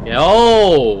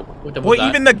 Yo. Boy,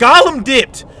 even the golem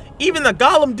dipped. Even the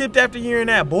golem dipped after hearing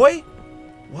that, boy.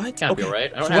 What? Can't be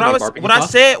right. What I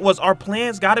said was our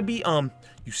plans gotta be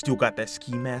You still got that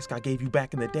ski mask I gave you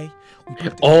back in the day?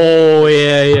 Oh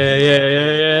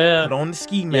yeah. Put on the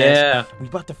ski mask. Yeah. We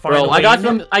about to find. Bro,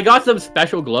 I got some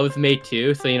special gloves made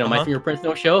too, so you know my fingerprints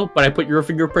don't show. But I put your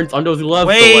fingerprints on those gloves.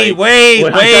 Wait.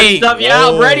 Yeah,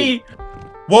 I'm ready.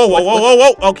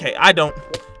 Whoa. Okay, I don't.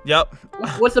 Yep.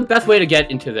 What's the best way to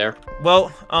get into there?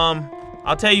 Well,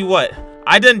 I'll tell you what.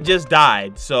 I done just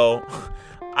died, so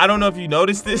I don't know if you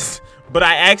noticed this, but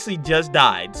I actually just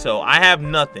died, so I have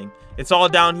nothing. It's all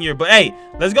down here. But hey,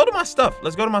 let's go to my stuff.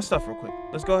 Let's go to my stuff real quick.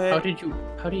 Let's go ahead.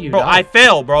 How do you Bro, die? I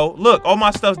fell, bro. Look, all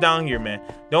my stuff's down here, man.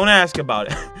 Don't ask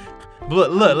about it. Look,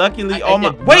 luckily all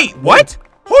my Wait, what?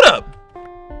 Hold up.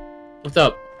 What's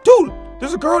up? Dude,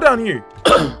 there's a girl down here.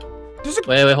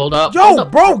 Wait, hold up. Yo, hold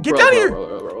up. bro, get down here.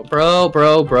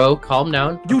 Bro, calm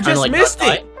down. You just missed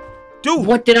it. Dude,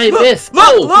 what did I miss?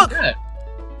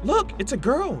 Look, it's a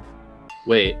girl.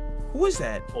 Wait. Who is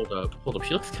that? Hold up.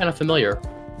 She looks kind of familiar.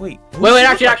 Wait,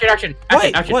 action.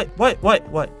 What? Wait.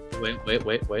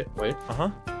 Uh-huh.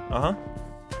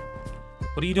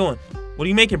 What are you doing? What are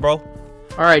you making, bro?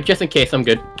 All right, just in case, I'm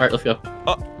good. All right, let's go.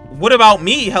 What about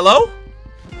me? Hello?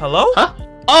 Huh?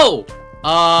 Oh!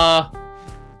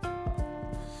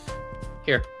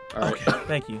 Here. All right. Okay,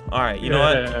 thank you. All right, you know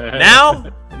what?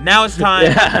 Now it's time.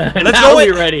 Yeah, let's now go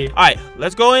in. We're ready. All right,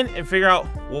 let's go in and figure out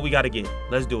what we got to get.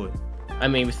 Let's do it. I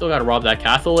mean, we still gotta rob that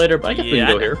castle later, but I guess we can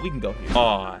go here. We can go here.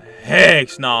 Oh,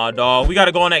 heck nah, dog. We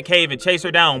gotta go in that cave and chase her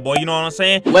down, boy. You know what I'm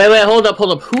saying? Wait, hold up.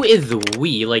 Who is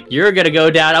we? Like, you're gonna go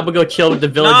down, I'm gonna go chill with the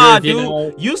villagers, nah, dude, you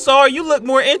know? You saw her, you look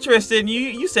more interested, and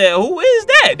you said, who is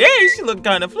that? Dang, she look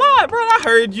kind of fly, bro. I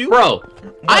heard you. Bro,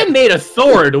 I made a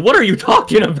sword. What are you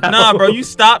talking about? Nah, bro, you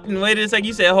stopped and waited a second.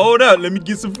 You said, hold up, let me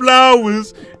get some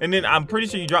flowers. And then I'm pretty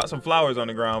sure you dropped some flowers on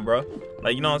the ground, bro.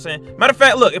 Like, you know what I'm saying? Matter of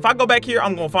fact, look, if I go back here,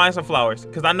 I'm gonna find some flowers.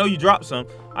 Because I know you dropped some.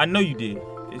 I know you did.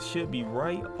 It should be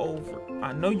right over.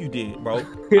 I know you did, bro.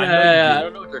 I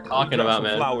don't know what you're talking about,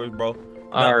 man. Flowers, bro.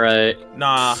 All right.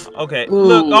 Nah, okay. Ooh.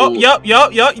 Look, oh, yup.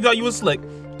 You thought you was slick.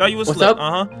 What's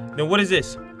up? Then what is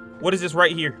this? What is this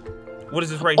right here? What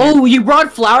is this right here? Oh, you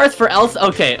brought flowers for Elsa?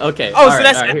 Okay. Oh, so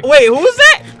that's... Wait, who was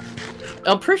that?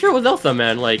 I'm pretty sure it was Elsa,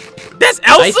 man. Like... That's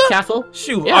Elsa? Ice Castle?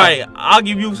 Shoot, yeah. All right. I'll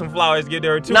give you some flowers. Give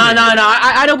her too. No.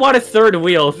 I don't want a third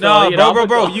wheel. So, no,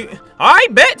 bro. You... All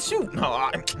right, bet. Shoot.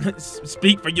 No,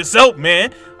 speak for yourself,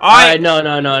 man. All right. No.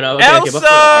 Okay, Elsa!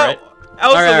 Okay,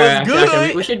 Elsa was good.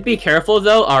 Okay. We should be careful,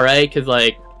 though, all right? Because,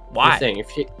 like... Why?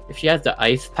 If she has the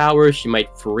ice powers, she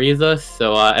might freeze us.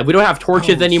 So, and we don't have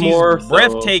torches anymore. She's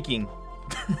breathtaking.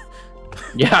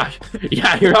 Yeah,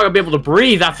 you're not gonna be able to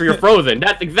breathe after you're frozen.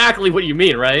 That's exactly what you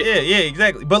mean, right? Yeah,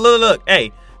 exactly. But look,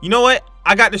 hey, you know what?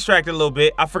 I got distracted a little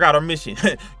bit. I forgot our mission.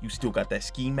 You still got that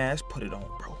ski mask? Put it on,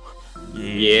 bro.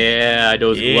 Yeah,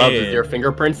 those gloves with your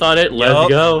fingerprints on it. Let's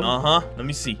go. Let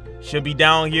me see. Should be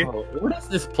down here. Oh, what is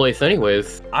this place,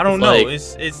 anyways? I don't know. Like,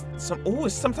 it's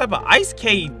some type of ice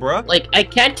cave, bro. Like, I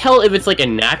can't tell if it's like a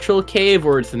natural cave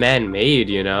or it's man-made.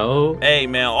 You know? Hey,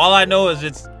 man. All I know is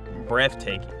it's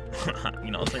breathtaking.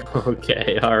 You know what I'm saying?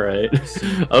 Okay, all right.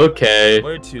 Okay.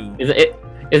 Where to?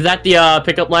 Is that the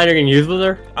pickup line you're gonna use with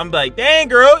her? I'm like, dang,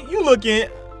 girl, you looking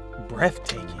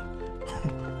breathtaking.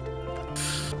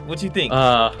 What you think?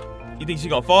 You think she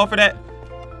gonna fall for that?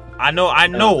 I know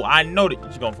that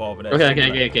she's gonna fall for that.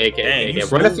 Okay.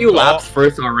 Run a few laps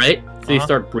first, all right? So you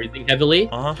start breathing heavily.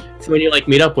 So when you like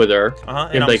meet up with her,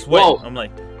 and I'm like, whoa. I'm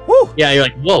like, whoo. Yeah, you're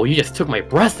like, whoa, you just took my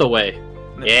breath away.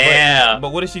 Yeah.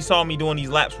 But what if she saw me doing these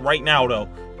laps right now, though?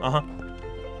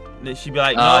 Then she'd be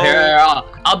like, no. Here,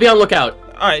 I'll be on lookout.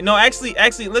 All right. No, actually,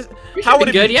 let's. How would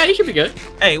it be good? Yeah, you should be good.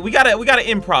 Hey, we gotta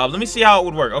improv. Let me see how it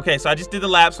would work. Okay, so I just did the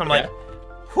laps. So I'm like,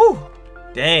 whew,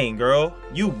 dang, girl,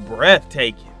 you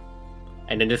breathtaking.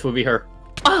 And then this will be her.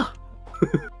 Why'd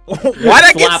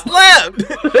I get slapped?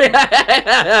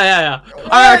 Yeah. All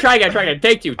right, try again.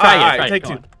 Take two. Try again. Take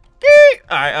two.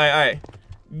 All right.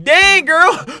 Dang,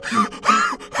 girl.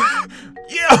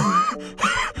 Yeah.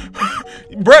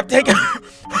 Breathtaking.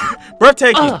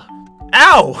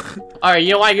 Ow. All right,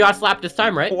 you know why you got slapped this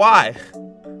time, right? Why?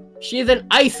 She's an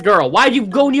ice girl. Why'd you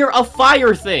go near a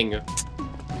fire thing?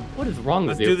 What is wrong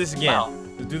with you? Let's do this again. Wow.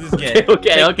 Let's do this again.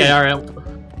 Okay, all right.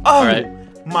 Oh, all right.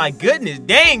 My goodness,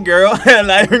 dang, girl.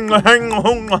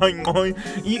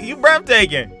 You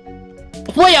breathtaking.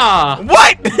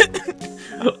 What?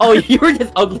 Oh, you were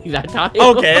just ugly that time.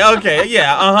 Okay,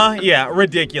 yeah,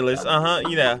 ridiculous,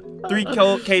 yeah.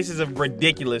 3 cases of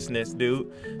ridiculousness,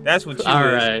 dude. That's what you. All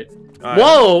right.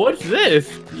 Whoa, what's this?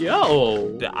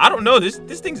 Yo. I don't know. This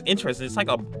thing's interesting. It's like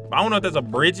I don't know if there's a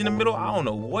bridge in the middle. I don't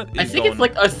know what. I think it's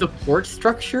like a support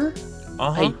structure.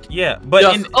 Yeah, but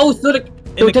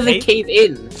So it doesn't cave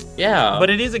in. Yeah. But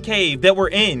it is a cave that we're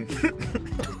in.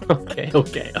 Okay. Why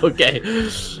And would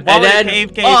then, a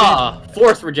cave in?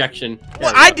 Force rejection.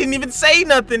 Well, I didn't even say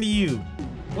nothing to you.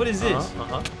 What is this?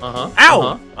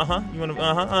 Ow! You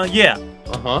wanna? Yeah.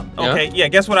 Okay. Yeah.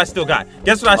 Guess what I still got?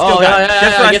 Guess what I still got?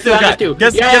 Guess what I still got?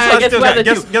 Guess what I still got?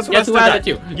 Guess what I still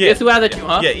got? Guess who had the two?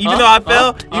 Huh? Yeah. Even though I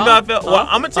fell. Well,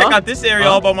 I'm gonna check out this area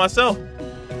all by myself.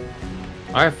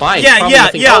 All right. Fine. Yeah.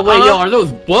 Oh wait, yo, are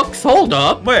those books? Hold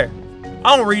up. Where?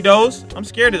 I don't read those. I'm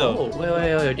scared of those. Oh,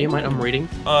 wait. Do you mind? I'm reading.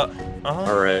 All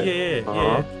right.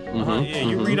 Yeah. Yeah,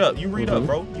 you read up. You read up,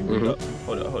 bro. You read up.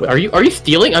 Hold up. Are you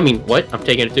stealing? I mean, what? I'm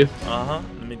taking it too. Let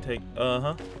me take.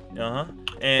 And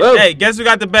hey, guess who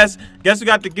got the best? Guess who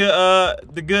got the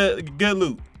good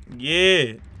loot?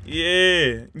 Yeah.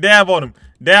 Dab on him.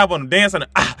 Dance on him.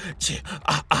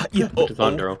 Yeah.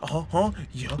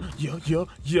 Yeah.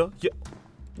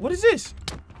 What is this?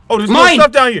 Oh, there's more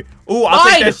stuff down here. Ooh, I'll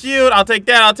take that shield. I'll take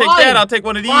that. I'll take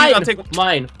one of these. I'll take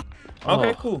mine.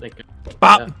 Okay, cool.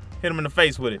 Bop. Yeah. Hit him in the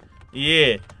face with it.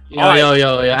 Yeah. Yo.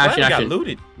 Action. Got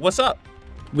looted. What's up?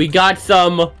 We got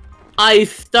some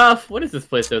ice stuff. What is this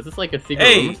place? Is this like a secret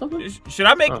room or something? Should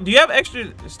I make? Do you have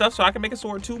extra stuff so I can make a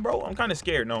sword too, bro? I'm kind of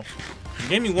scared. No. You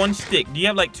gave me one stick. Do you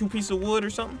have like 2 pieces of wood or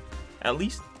something? At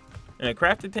least. And a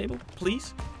crafting table,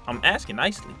 please. I'm asking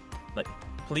nicely. Like,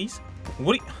 please.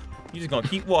 What? You just gonna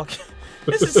keep walking?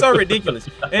 This is so ridiculous.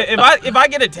 If I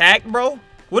get attacked, bro,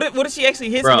 what if she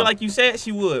actually hits me like you said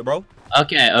she would, bro?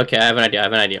 Okay. I have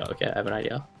an idea. Okay, I have an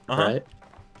idea. All right.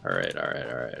 All right.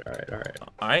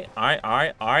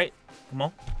 Come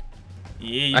on.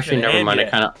 Yeah. Actually, never mind.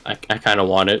 I kind of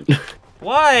want it.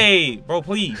 Why, bro?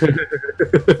 Please,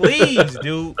 please,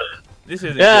 dude. This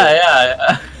is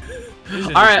yeah.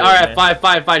 All right.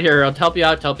 Fine. Here, I'll help you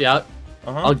out.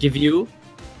 I'll give you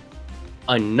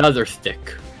another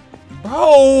stick.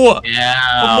 Bro!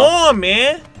 Yeah. Come on,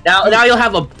 man. Now you'll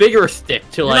have a bigger stick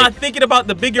to like. You're not thinking about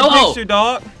the bigger picture,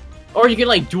 dog. Or you can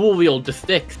like dual wield the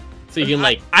sticks, so you can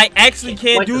like. I actually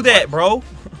can't do that, bro.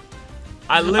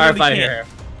 I literally can't. Here.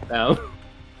 No.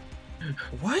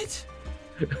 What?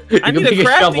 I need a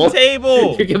crafting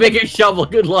table. You can make a shovel.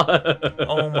 Good luck.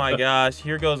 Oh my gosh!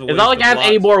 Here goes. It's not like I have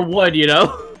any more wood, you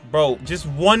know. Bro, just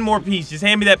one more piece. Just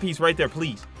hand me that piece right there,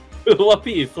 please. What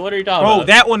piece? What are you talking about? Bro,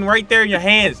 that one right there in your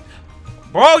hands.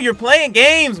 Bro, you're playing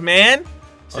games, man.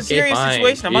 It's a serious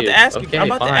situation. I'm about to ask you.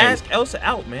 I'm about to ask Elsa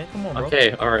out, man. Come on, bro.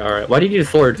 Okay, all right. Why do you need a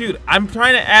sword? Dude, I'm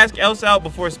trying to ask Elsa out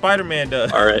before Spider-Man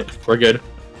does. All right, we're good.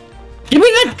 Give me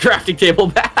that crafting table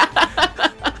back.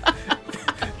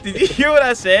 Did you hear what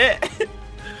I said?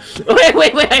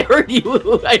 Wait. I heard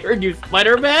you,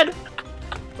 Spider-Man.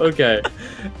 Okay.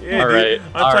 Yeah, all right.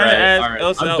 I'm trying to ask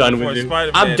Elsa out before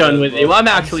Spider-Man. I'm done with you. I'm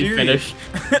actually finished.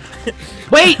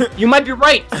 Wait, you might be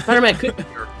right. Spider-Man could be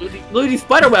here. Look at these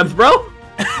spider webs, bro.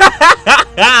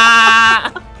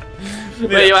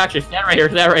 Wait, you actually stand right here.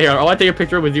 I want to take a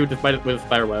picture with you with the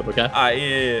spider web, okay?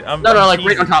 Yeah. No, like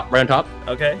right on top.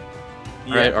 Okay.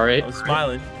 Yeah, all right. I'm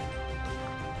smiling.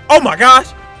 Oh my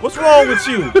gosh! What's wrong with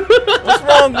you? What's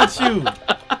wrong with you?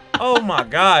 Oh my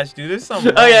gosh, dude, there's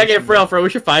something. Oh yeah, for real. We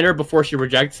should find her before she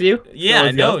rejects you. Yeah,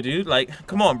 I know, dude. Like,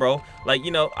 come on, bro. Like,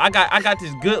 you know, I got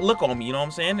this good look on me. You know what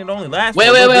I'm saying? It only lasts.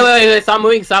 Wait. Stop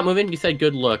moving. You said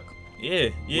good look. Yeah.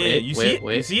 You see it?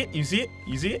 Wait.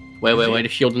 A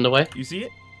shield in the way. You see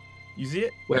it?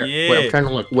 Where? Yeah. Wait, I'm trying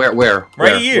to look. Where?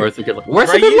 Right here. Where's the good look?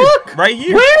 Where's the good look? Right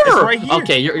here. Where? It's right here.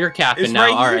 Okay, you're capping it's now.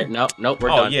 Right all right. Nope. We're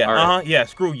done. Oh yeah. All right. Yeah.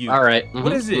 Screw you. All right.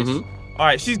 What is this? All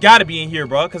right. She's got to be in here,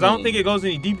 bro. Cause I don't think it goes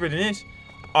any deeper than this.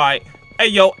 All right. Hey,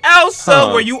 yo,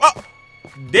 Elsa, where you? Oh,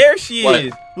 there she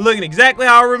is, looking exactly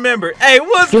how I remember. Hey,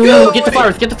 what's good? Get the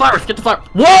flowers.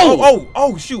 Whoa!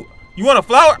 Oh, shoot. You want a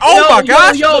flower? Oh my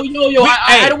gosh! Yo!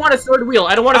 I don't want a third wheel.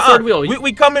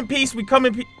 We come in peace.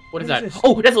 What is that?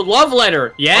 Oh, that's a love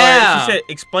letter. Yeah. She said,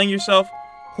 "Explain yourself.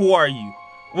 Who are you?"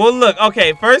 Well, look.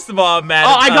 Okay, first of all, madam.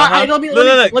 Oh, I got.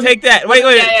 Look. Take that. Wait.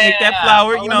 Take that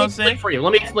flower. You know what I'm saying?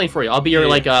 Let me explain for you. I'll be your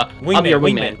wingman. I'll be your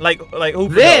wingman. Like who?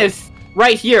 This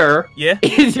right here. Yeah.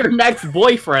 Is your next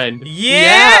boyfriend?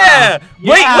 Yeah.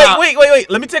 Wait.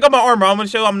 Let me take off my armor. I'm gonna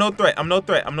show I'm no threat. You know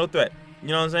what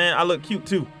I'm saying? I look cute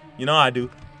too. You know I do.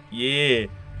 Yeah.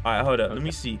 All right, hold up. Let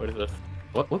me see. What is this?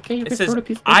 What can you? It says,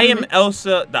 "I am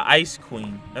Elsa, the Ice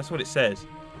Queen." That's what it says.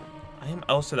 I am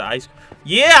Elsa, the Ice Queen.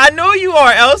 Yeah, I know you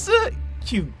are, Elsa.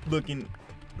 Cute looking.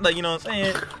 Like, you know what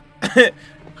I'm saying?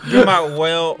 You're my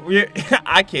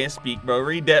I can't speak, bro.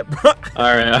 Read that, bro.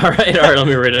 All right. Let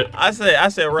me read it. I said.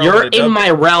 You're in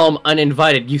my realm,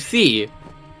 uninvited. You see.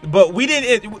 But we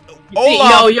didn't.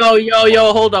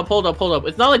 Yo, hold up.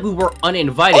 It's not like we were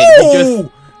uninvited.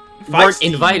 Oh! weren't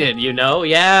invited, you know?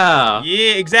 Yeah.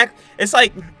 Yeah, exactly. It's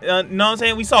like, you know what I'm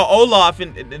saying? We saw Olaf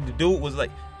and the dude was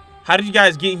like, how did you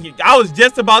guys get here? I was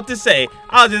just about to say,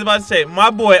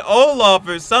 my boy Olaf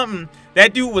or something,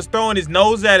 that dude was throwing his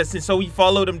nose at us, and so we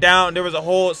followed him down. There was a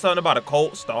whole something about a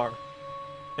cold star.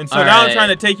 And so now I'm trying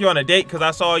to take you on a date because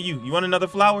I saw you. You want another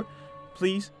flower?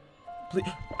 Please? Please?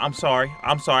 I'm sorry.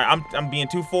 I'm being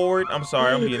too forward. I'm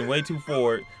sorry. I'm being way too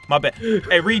forward. My bad.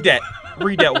 Hey, read that.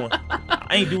 Read that one.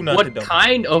 I ain't do nothing though. What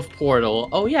kind of portal?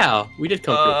 Oh yeah, we did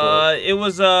come through a portal.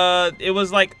 It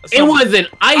was like it was an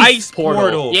ice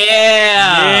portal. Yeah.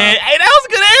 Yeah. Hey, that was a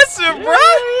good answer, bro.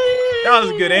 That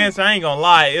was a good answer. I ain't gonna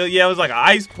lie. It was like an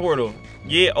ice portal.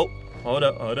 Yeah. Oh, hold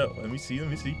up. Let me see.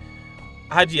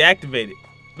 How'd you activate it?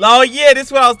 Oh yeah, this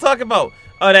is what I was talking about.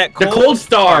 Oh, that cold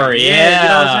star. Yeah. You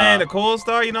know what I'm saying? The cold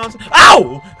star. You know what I'm saying?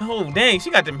 Ow! Oh dang, she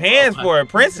got them hands for a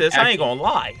princess. I ain't gonna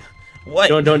lie. What?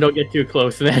 Don't get too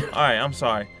close, man. All right, I'm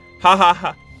sorry. Ha ha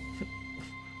ha.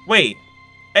 Wait.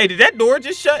 Hey, did that door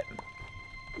just shut?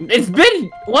 It's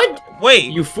been what?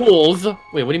 Wait. You fools.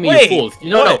 Wait, what do you mean you fools?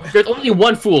 No. There's only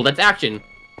one fool. That's Action.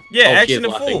 Yeah,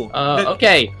 ActionAFool.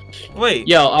 Okay. Wait.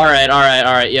 Yo, all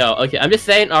right. Yo, okay. I'm just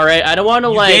saying. All right. I don't want to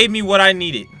like. You gave me what I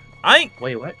needed. I ain't.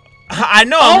 Wait, what? I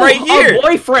know. I'm right here. Our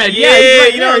boyfriend. Yeah,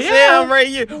 right you know what I'm saying. I'm right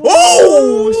here.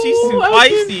 Oh, she's too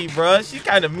feisty, bro. She's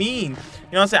kind of mean.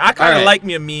 You know what I'm saying? I kind of like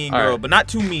me a mean girl, but not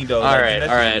too mean though. All right.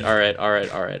 Action.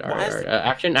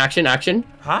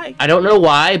 Hi. I don't know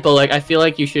why, but like I feel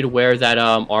like you should wear that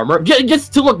armor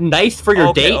just to look nice for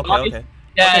your date. Okay.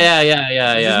 Yeah.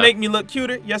 Does this make me look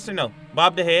cuter? Yes or no?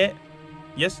 Bob the head.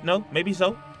 Yes. No. Maybe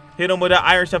so. Hit him with an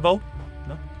iron shovel.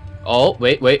 No. Oh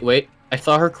wait. I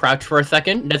saw her crouch for a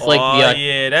second. That's like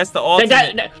yeah, that's the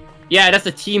ultimate. Yeah, that's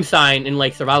a team sign in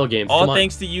like survival games. All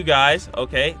thanks to you guys.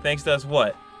 Okay, thanks to us.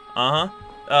 What?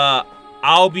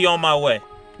 I'll be on my way.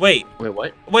 Wait,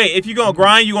 what? Wait, if you're gonna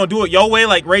grind, you gonna do it your way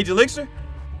like Rage Elixir?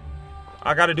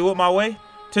 I gotta do it my way?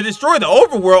 To destroy the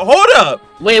overworld? Hold up!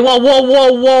 Wait, whoa,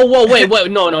 wait,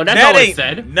 no, that's not what it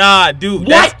said. Nah, dude.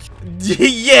 What?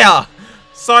 Yeah.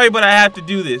 Sorry, but I have to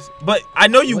do this. But I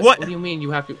know you want. What do you mean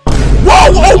you have to?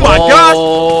 Whoa! Oh my gosh!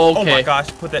 Okay. Oh my gosh!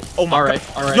 Put that. Oh my god!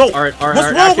 All right. Yo,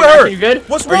 what's wrong with her? You good?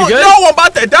 What's wrong? No, I'm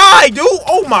about to die, dude.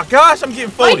 Oh my gosh! I'm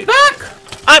getting folded. Fight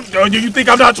back! Do you think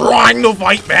I'm not trying to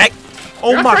fight back?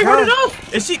 Oh my god!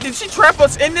 Did she trap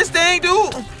us in this thing,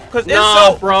 dude? Cause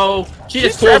no, bro. She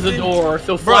just closed the door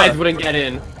so flies wouldn't get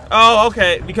in. Oh,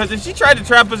 okay. Because if she tried to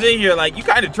trap us in here, like you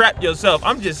kind of trapped yourself.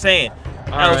 I'm just saying.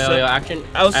 Elsa. Action.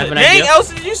 Elsa. Dang,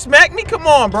 Elsa, did you smack me? Come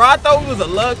on, bro. I thought it was a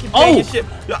love companionship.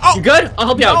 Oh, you good? I'll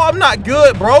help you out. No, I'm not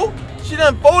good, bro. She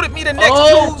done folded me the next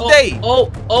Tuesday.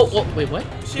 Wait, what?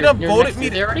 She done folded me.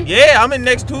 Yeah, I'm in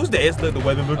next Tuesday. It's the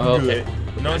weather looking good.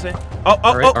 You know what I'm saying?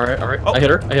 All right. I hit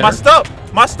her. My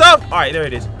stuff. All right, there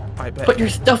it is. All right, bet. Put your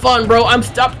stuff on, bro. I'm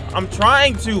stuck. I'm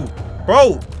trying to,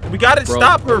 bro. We gotta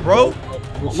stop her, bro.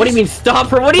 What do you mean stop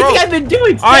her? What do you think I've been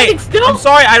doing? Standing still? I'm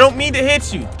sorry. I don't mean to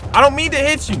hit you.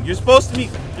 You're supposed to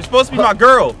be my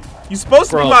girl. You're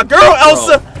supposed to be my girl,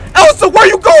 Elsa. Elsa, where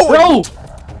you going? Bro.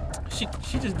 She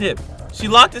just dipped. She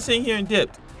locked us in here and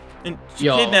dipped. And she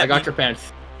kidnapped I got your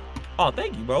pants. Oh,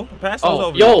 thank you, bro. Pass those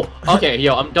over. Okay,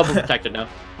 I'm double protected now.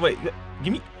 Wait,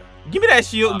 give me that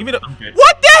shield. Give me the. Okay.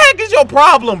 What the heck is your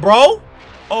problem, bro?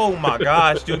 Oh my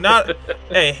gosh, dude. Now,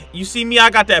 hey, you see me? I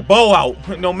got that bow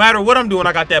out. No matter what I'm doing,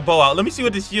 I got that bow out. Let me see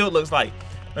what the shield looks like.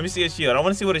 Let me see a shield. I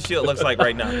want to see what a shield looks like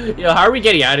right now. Yo, how are we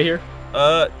getting out of here?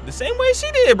 The same way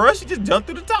she did, bro. She just jumped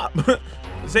through the top. The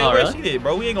same way she did,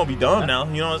 bro. We ain't gonna be dumb now.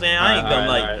 You know what I'm saying?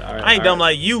 I ain't dumb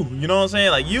like you. You know what I'm saying?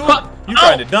 Like you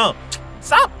kind of dumb.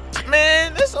 Stop,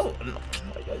 man. That's so.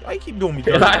 Why you keep doing me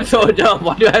dirty? I'm so dumb.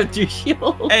 Why do I have two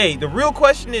shields? Hey, the real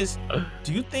question is,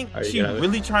 do you think she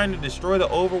really trying to destroy the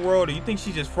overworld, or you think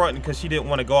she just fronting because she didn't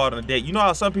want to go out on a date? You know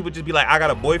how some people just be like, I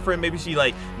got a boyfriend. Maybe she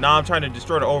like, nah, I'm trying to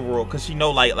destroy the overworld because she know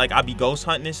like I be ghost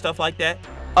hunting and stuff like that.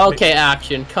 Okay,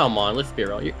 Action. Come on, let's be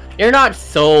real. You're not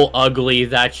so ugly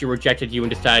that she rejected you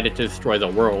and decided to destroy the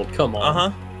world. Come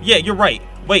on. Yeah, you're right.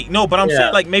 Wait, no, but I'm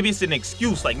saying like maybe it's an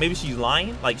excuse. Like maybe she's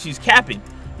lying. Like she's capping.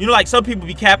 You know, like some people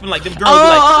be capping, like them girls be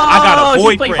like, I got a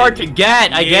boyfriend. She's playing hard to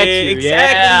get. I get you.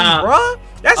 Exactly, bro.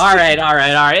 That's all right.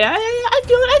 I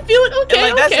feel it. Okay,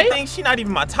 and, like, that's the thing. She not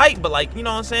even my type, but like, you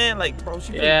know what I'm saying? Like, bro,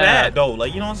 she pretty bad though.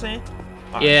 Like, you know what I'm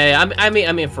saying?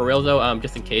 I mean, for real though,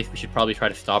 just in case, we should probably try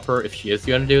to stop her if she is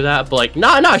gonna do that. But like,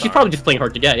 no, she's probably just playing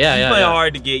hard to get. She's playing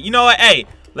hard to get. You know what? Hey,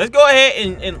 let's go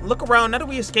ahead and look around. Now that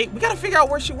we escaped, we gotta figure out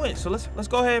where she went. So let's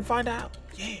go ahead and find out.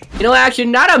 Yeah. You know, actually,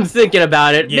 now that I'm thinking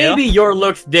about it, maybe your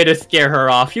looks did scare her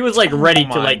off. She was like ready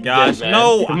to like. Gosh,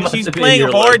 no, she's playing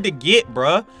hard to get,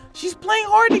 bruh. She's playing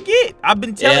hard to get. I've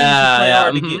been telling you she's playing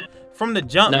hard to get. From the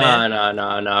jump, man.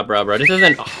 No, bro. This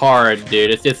isn't hard, dude.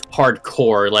 It's just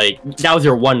hardcore. Like, that was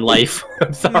your one life.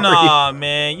 I'm sorry. Nah,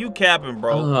 man. You capping,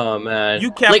 bro. Oh, man.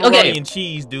 You pepperoni and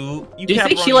cheese, dude. You do you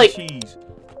think she, like... cheese.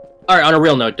 Alright, on a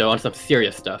real note, though, on some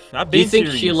serious stuff. Do you think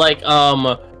she, like,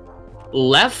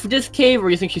 left this cave,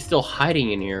 or you think she's still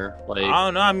hiding in here? Like, I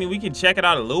don't know. I mean, we can check it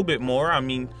out a little bit more. I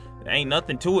mean, there ain't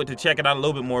nothing to it to check it out a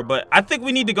little bit more. But I think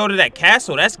we need to go to that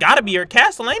castle. That's gotta be her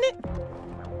castle, ain't it?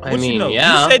 I mean, you know?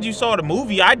 yeah. You said you saw the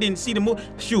movie. I didn't see the movie.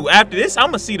 Shoot, after this, I'm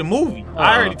gonna see the movie.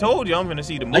 I already told you I'm gonna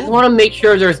see the movie. I just want to make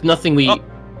sure there's nothing we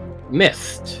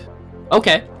missed.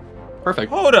 Okay,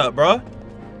 perfect. Hold up, bro.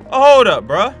 Hold up,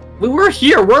 bro. We were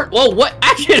here. Whoa, what?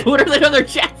 Action? What are the other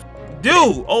chests?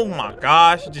 Dude, oh my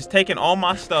gosh, just taking all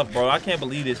my stuff, bro. I can't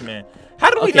believe this, man.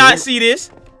 How did we not see this?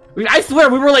 I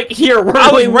swear, we were like here.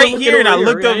 I was right here, and I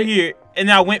looked over here,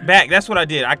 and I went back. That's what I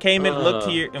did. I came in, looked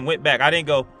here, and went back. I didn't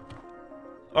go.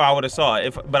 Oh, I would have saw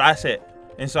it, but I said,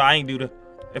 and so I ain't do the.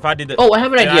 If I did the. Oh, I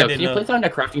have an idea. Can you place it on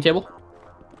that crafting table?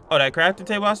 Oh, that crafting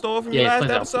table I stole from you last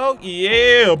episode?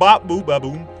 Yeah, bop, boop, ba,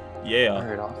 boom. Yeah.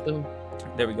 Alright, awesome.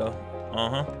 There we go.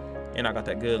 And I got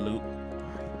that good loot.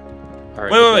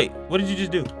 Alright. Wait. What did you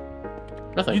just do?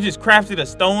 Nothing. You just crafted a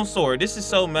stone sword. This is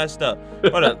so messed up.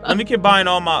 Hold up. Let me combine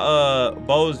all my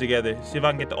bows together. See if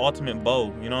I can get the ultimate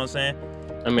bow. You know what I'm saying?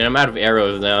 I mean, I'm out of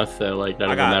arrows now, so like that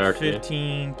doesn't matter. I got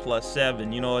 15 plus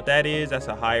 7. You know what that is? That's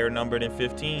a higher number than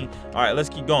 15. All right, let's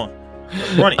keep going.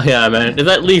 Let's run it. Yeah, man. There's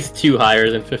at least 2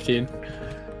 higher than 15.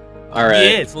 All right.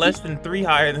 Yeah, it's less than 3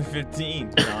 higher than 15.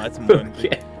 No, that's more than 3.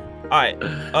 All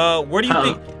right. Where do you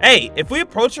think? Hey, if we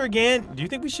approach her again, do you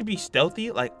think we should be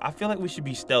stealthy? Like, I feel like we should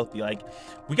be stealthy. Like,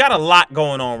 we got a lot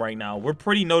going on right now. We're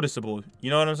pretty noticeable. You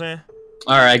know what I'm saying?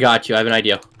 All right, I got you. I have an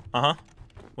idea.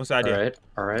 What's the idea?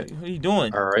 All right. What are you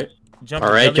doing? All right.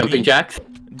 Jumping jumping jacks.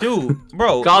 Dude,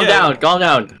 bro. Calm down.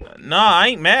 Nah, I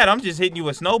ain't mad. I'm just hitting you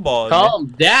with snowballs. Calm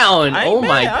down. Oh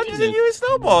my God. I'm just hitting you with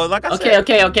snowballs. Like I said.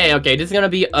 Okay. This is gonna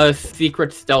be a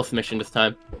secret stealth mission this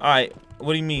time. All right.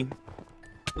 What do you mean?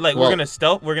 Like, we're gonna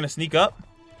stealth? We're gonna sneak up?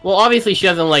 Well, obviously she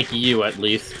doesn't like you, at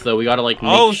least, so we gotta like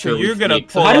make sure. So you're gonna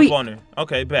pull up on her?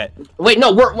 Okay, bet. Wait,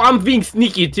 no, I'm being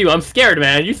sneaky too. I'm scared,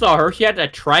 man. You saw her. She had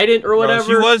that trident or whatever.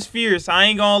 Bro, she was fierce. I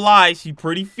ain't gonna lie. She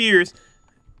pretty fierce.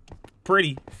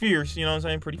 Pretty fierce. You know what I'm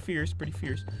saying? Pretty fierce. You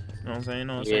know what I'm saying?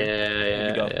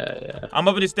 Yeah. I'm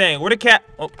up in this thing. Where the cat?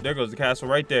 Oh, there goes the castle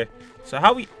right there. So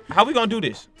how we gonna do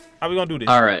this?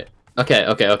 All right.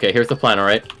 Okay. Here's the plan. All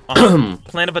right.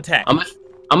 Plan of attack.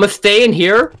 I'm gonna stay in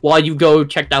here while you go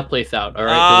check that place out. All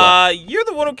right. You're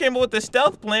the one who came up with the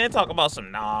stealth plan. Talk about some.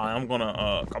 Nah, I'm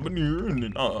gonna come in here and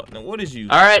then. Now what is you?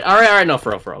 All right. No,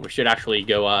 for real. We should actually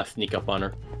go sneak up on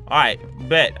her. All right,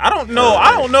 bet. I don't know.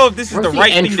 I don't know if this is the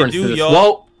right thing to do, yo.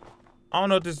 Whoa. I don't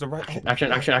know if this is the right.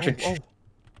 Action. Oh.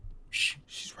 Shh.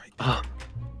 She's right there.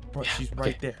 Bro, yeah, she's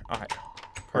right there. All right.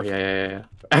 Perfect. Yeah.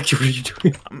 Actually, what are you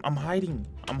doing? I'm hiding.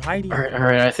 All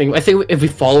right. I think if we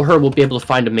follow her, we'll be able to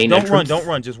find the main entrance. Don't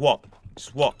run. Just walk.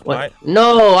 All right?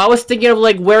 No, I was thinking of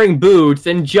like wearing boots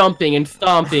and jumping and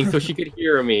stomping so she could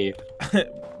hear me.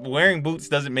 Wearing boots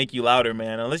doesn't make you louder,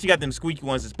 man. Unless you got them squeaky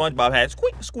ones that SpongeBob had.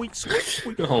 Squeak.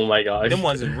 Oh my gosh. Them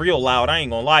ones is real loud. I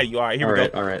ain't gonna lie to you. All right, here we go.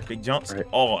 All right. Big jumps.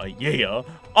 Oh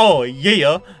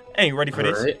yeah. Ain't ready for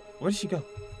this. Right. Where did she go?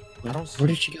 I don't see. Where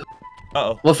did she go?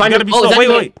 Uh-oh. We'll find her.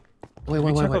 Wait.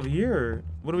 Wait. Check over here.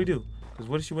 What do we do? Because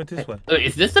what if she went this way?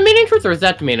 Is this the main entrance or is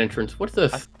that the main entrance? What's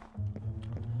this?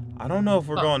 I don't know if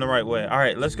we're going the right way. All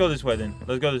right, let's go this way then.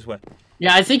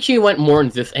 Yeah, I think she went more in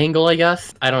this angle, I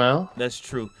guess. I don't know. That's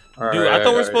true. Dude, I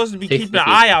thought we were supposed to be keeping an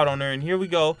eye out on her, and here we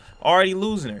go, already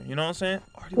losing her. You know what I'm saying?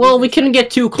 Well, we couldn't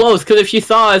get too close, because if she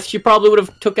saw us, she probably would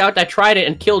have took out that trident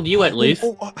and killed you at least.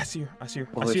 Oh, I see her. Is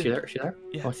she there?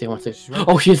 Yeah. I want to see.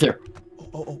 Oh, she's there.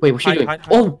 Oh. Wait, what's she doing?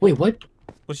 Oh, wait, what?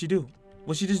 What'd she do?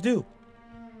 What'd she just do?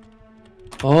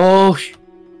 Oh,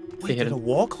 wait, did a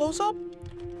wall close up?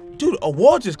 Dude, a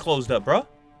wall just closed up, bro.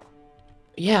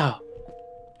 Yeah.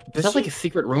 Is that like a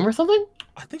secret room or something?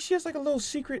 I think she has like a little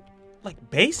secret, like,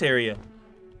 base area.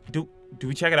 Do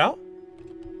we check it out?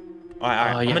 All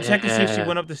right. I'm gonna check to see if she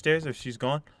went up the stairs or if she's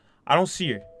gone. I don't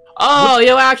see her. Oh,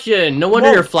 yo, Action! No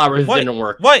wonder your flowers didn't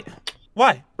work. What?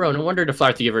 Why? Bro, no wonder the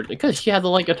flowers to give her, because she has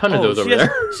like a ton of those over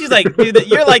there. She's like, dude,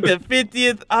 you're like the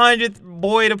 50th, 100th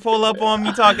boy to pull up on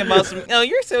me talking about some. Oh,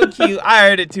 you're so cute. I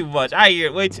heard it too much. I hear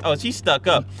it. Wait. Oh, she's stuck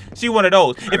up. She one of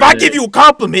those. If I give you a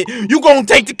compliment, you gonna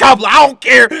take the compliment. I don't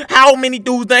care how many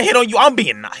dudes that hit on you. I'm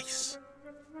being nice.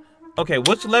 Okay,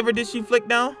 which lever did she flick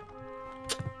down?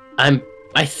 I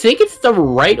think it's the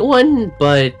right one,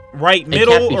 but right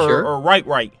middle or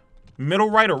right? Middle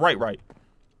right or right?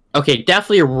 Okay,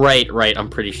 definitely right. I'm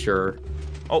pretty sure.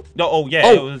 Oh no! Oh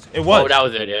yeah, it was. Oh, that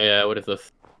was it. Yeah. What is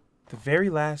this? The very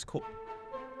last call.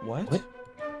 What?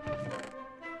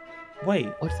 Wait.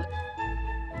 What's it?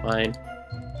 Mine.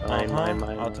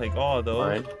 Mine. I'll take all of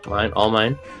those. Mine. All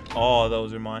mine. All of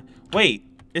those are mine. Wait.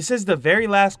 It says the very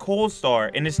last cold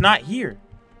star, and it's not here.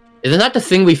 Isn't that the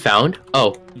thing we found?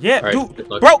 Oh. Yeah, right, dude.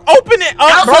 Bro, open it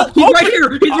up, Elsa, bro. He's right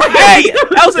here. He's right Hey, here.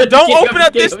 Elsa, don't open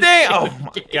up this thing. Oh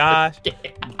my gosh,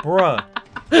 bruh.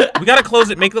 We gotta close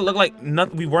it. Make it look like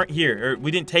nothing. We weren't here, or we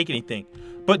didn't take anything.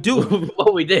 But dude,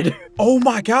 oh, we did. Oh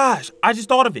my gosh, I just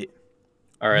thought of it.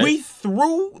 All right. We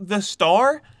threw the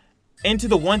star into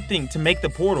the one thing to make the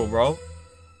portal, bro.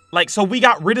 Like, so we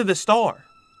got rid of the star,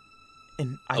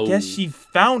 and I guess she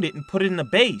found it and put it in the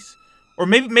base, or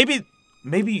maybe.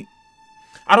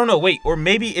 I don't know, wait, or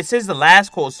maybe it says the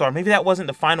last cold star. Maybe that wasn't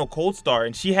the final cold star,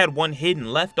 and she had one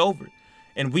hidden left over,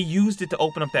 and we used it to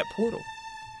open up that portal.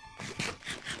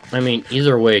 I mean,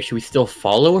 either way, should we still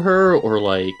follow her, or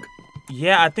like...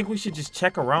 Yeah, I think we should just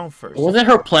check around first. Wasn't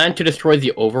her plan to destroy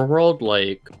the overworld,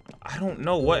 like... I don't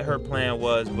know what her plan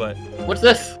was, but... What's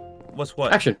this? What's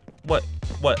what? Action. What?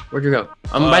 Where'd you go?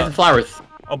 I'm by the flowers.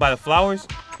 Oh, by the flowers?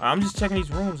 I'm just checking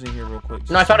these rooms in here real quick.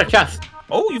 No, I found a chest.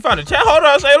 Oh, you found a chest? Hold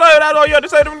on, say hello. That's all you had to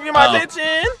say to get my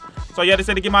attention. That's all you had to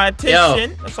say to get my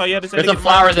attention. That's all you had to say to get my attention. There's some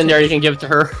flowers in there you can give to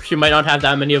her. She might not have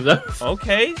that many of those.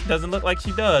 Okay, doesn't look like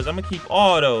she does. I'm gonna keep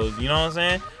all those, you know what I'm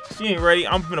saying? She ain't ready.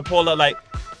 I'm gonna pull up like,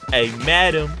 hey,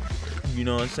 madam. You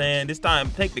know what I'm saying? This time,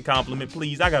 take the compliment,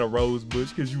 please. I got a rose bush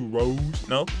because you rose.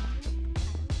 No?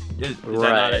 Is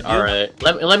right, all right.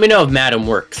 Let me know if madam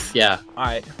works. Yeah. All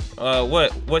right.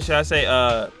 What should I say?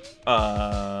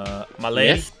 My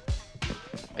lady? Yes.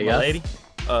 I guess. My lady?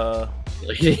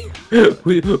 Lady?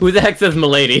 Who the heck says my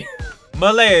lady?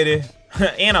 My lady.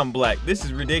 And I'm black. This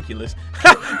is ridiculous.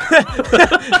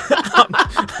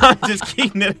 I'm just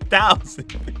keeping it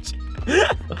 1,000.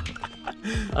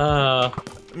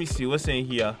 Let me see what's in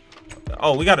here.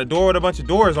 Oh, we got a door with a bunch of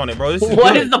doors on it, bro. This is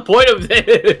What is the point of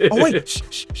this? Oh wait,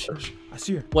 shh. I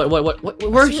see her. What?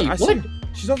 Where is she? What?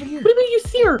 She's over here. What do you mean you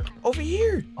see her? Over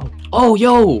here. Oh,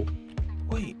 yo.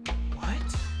 Wait, what?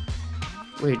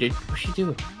 Wait, what's she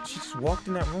doing? She just walked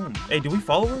in that room. Hey, do we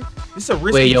follow her? This is a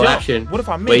risky Wait, yo, jump. Action. What if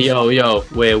I miss? Wait, yo.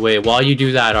 Wait. While you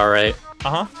do that, all right?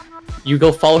 You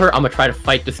go follow her. I'm gonna try to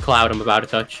fight this cloud I'm about to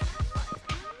touch.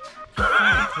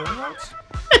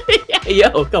 Yeah,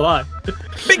 yo, come on.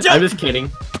 Big jump. I'm just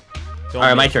kidding. All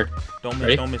right, my turn. Don't miss.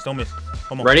 Ready? Don't miss.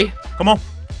 Come on. Ready? Come on.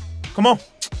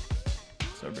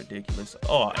 So ridiculous.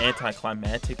 Oh,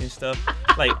 anticlimactic and stuff.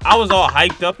 Like, I was all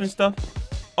hyped up and stuff.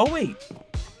 Oh wait,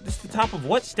 this the top of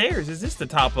what stairs is this the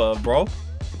top of, bro?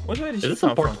 Which way did she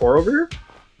come from? Is this a parkour over here?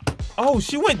 Oh,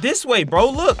 she went this way, bro.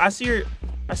 Look, I see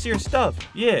her stuff.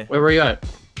 Yeah. Wait, where you at?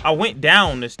 I went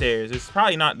down the stairs. It's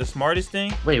probably not the smartest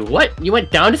thing. Wait, what? You went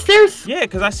down the stairs? Yeah,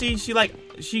 cause I see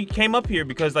she came up here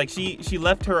because like she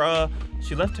left her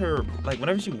like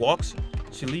whenever she walks,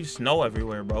 she leaves snow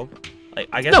everywhere, bro. Like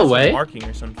I guess it's marking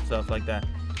or some stuff like that.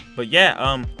 But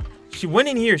yeah, she went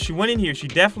in here. She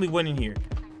definitely went in here.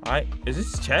 All right, is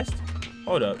this chest?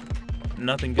 Hold up.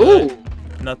 Nothing good. Ooh,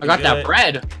 nothing. I got good. that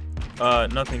bread.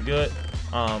 Nothing good.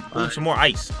 Ooh, some more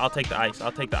ice. I'll take the ice.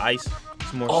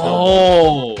 Some more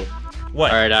snow.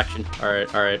 What? All right, Action. All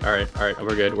right.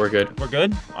 We're good. We're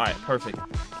good? All right, perfect.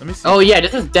 Let me see. Oh, yeah,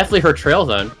 this is definitely her trail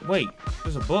then. Wait,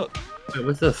 there's a book. Wait,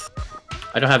 what's this?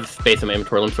 I don't have space in my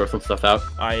inventory. Let me throw some stuff out.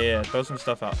 Oh, yeah, throw some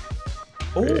stuff out.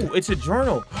 Oh, it's a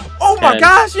journal. Oh, my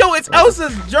gosh, yo, it's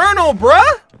Elsa's journal,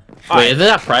 bruh. Wait, isn't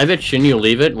that private? Shouldn't you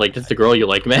leave it? Like, this is the girl you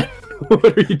like, man.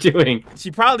 What are you doing? She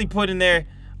probably put in there,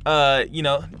 you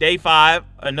know, day 5,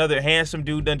 another handsome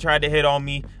dude done tried to hit on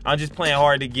me. I'm just playing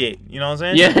hard to get. You know what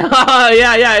I'm saying? Yeah,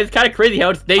 yeah. It's kind of crazy how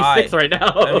it's day 6 right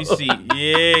now. Let me see.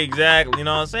 Yeah, exactly. You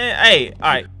know what I'm saying? Hey, all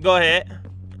right, go ahead.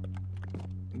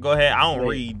 I don't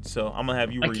read, so I'm gonna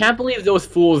have you read. I can't believe those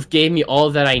fools gave me all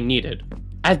that I needed.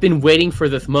 I've been waiting for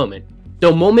this moment.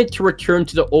 The moment to return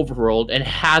to the overworld and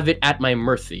have it at my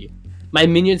mercy. My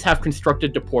minions have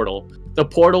constructed the portal. The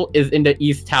portal is in the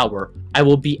East Tower. I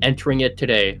will be entering it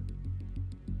today.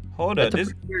 Hold up,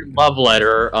 this weird love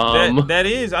letter. That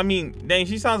is. I mean, dang,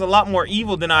 she sounds a lot more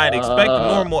evil than I'd expect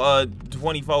a normal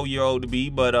 24-year-old to be.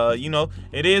 But you know,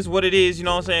 it is what it is. You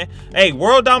know what I'm saying? Hey,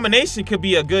 world domination could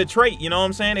be a good trait. You know what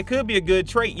I'm saying? It could be a good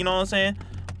trait. You know what I'm saying?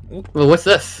 Well, what's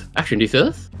this? Action, do you see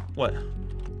this? What?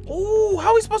 Oh, how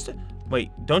are we supposed to? Wait,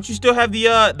 don't you still have the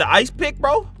ice pick,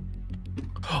 bro?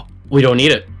 We don't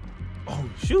need it. Oh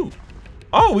shoot.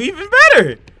 Oh, even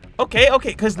better. Okay,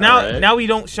 because now we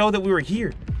don't show that we were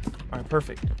here. All right,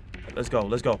 perfect. let's go.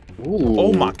 Let's go. Ooh.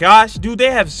 Oh my gosh, dude,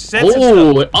 they have sets of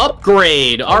Ooh, stuff.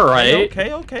 upgrade. All right.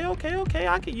 Okay.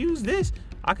 I could use this.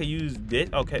 I could use this.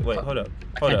 Okay, wait, hold up.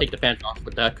 I can't take the pants off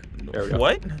the deck. There we go.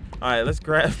 What? All right, let's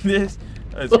grab this.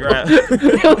 Let's grab.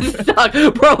 It was stuck,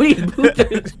 bro. We moved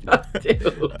it stuck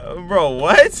too. Bro,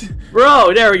 what?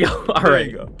 Bro, there we go. All right. There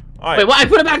you go. All right. Wait, what? I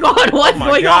put it back on. What's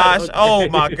going gosh. on? Okay. Oh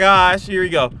my gosh. Here we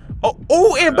go.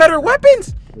 Oh, and better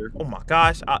weapons. Oh my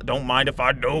gosh. I don't mind if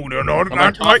I do. I'm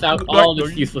gonna toss out all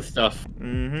this useless stuff.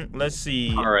 Let's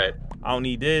see. All right. I don't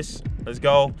need this. Let's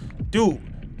go. Dude,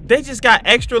 they just got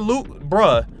extra loot,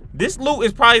 bruh. This loot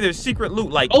is probably their secret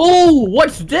loot. Like, oh,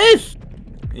 what's this?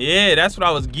 yeah, that's what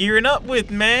I was gearing up with,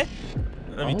 man.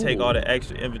 Let me take all the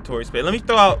extra inventory space. Let me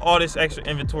throw out all this extra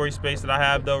inventory space that I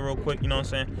have, though, real quick. You know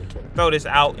what I'm saying? Throw this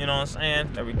out, you know what I'm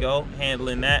saying? There we go.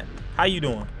 Handling that. How you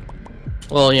doing?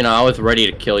 Well, you know, I was ready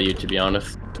to kill you, to be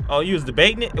honest. Oh, you was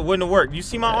debating it? It wouldn't have worked. You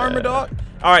see my armor, dog?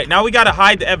 All right, now we got to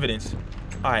hide the evidence.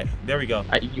 All right, there we go.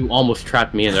 You almost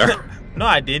trapped me in there. No,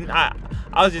 I didn't. I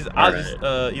was just,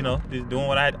 you know, just doing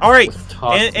what I had. All right,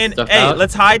 and hey,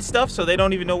 let's hide stuff so they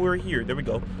don't even know we're here. There we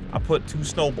go. I put 2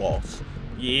 snowballs.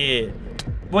 Yeah.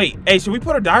 Wait, hey, should we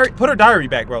put her diary? Put her diary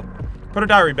back, bro. Put her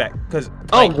diary back, cause.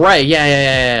 Like, oh right,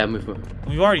 yeah. Move.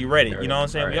 We've already read it. You know what I'm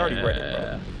saying? We already read it,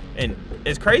 bro. And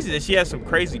it's crazy that she has some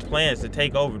crazy plans to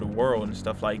take over the world and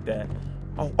stuff like that.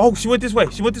 Oh, she went this way.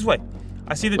 She went this way.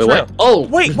 I see the trail. What? Oh,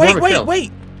 wait.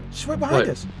 She's right behind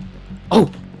us.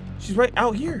 Oh, she's right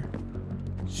out here.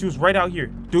 She was right out here.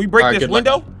 Do we break this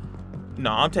window?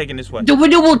 No, I'm taking this way. The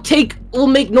window will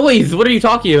make noise. What are you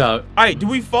talking about? All right, do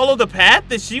we follow the path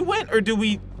that she went, or do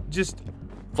we just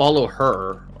follow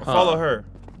her? Follow her.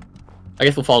 I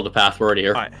guess we'll follow the path. We're already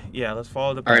here. All right, yeah, let's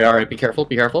follow the path. All right. Be careful.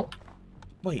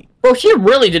 Wait. Bro, she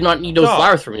really did not need those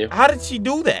flowers from you. How did she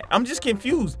do that? I'm just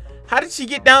confused. How did she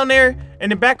get down there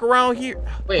and then back around here?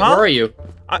 Wait, where are you?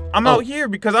 I'm out here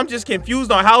because I'm just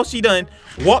confused on how she done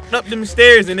walked up them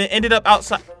stairs and then ended up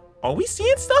outside. Are we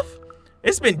seeing stuff?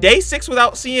 It's been day 6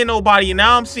 without seeing nobody, and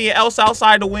now I'm seeing Elsa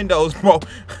outside the windows, bro.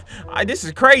 This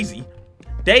is crazy.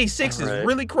 Day 6 is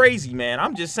really crazy, man.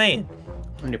 I'm just saying.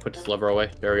 I need to put this lever away.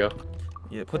 There we go.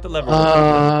 Yeah, put the lever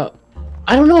away.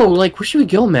 I don't know. Like, where should we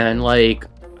go, man? Like,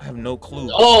 I have no clue.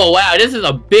 Oh, wow. This is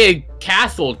a big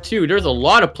castle, too. There's a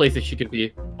lot of places she could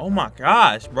be. Oh, my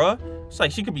gosh, bro. It's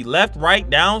like she could be left, right,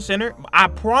 down, center. I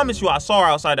promise you I saw her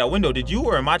outside that window. Did you,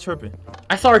 or am I tripping?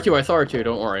 I saw her, too.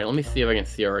 Don't worry. Let me see if I can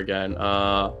see her again.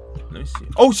 Let me see.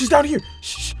 Oh, she's down here.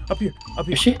 Shh, up here.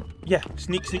 Is she? Yeah.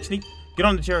 Sneak. Get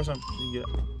on the chair or something. You get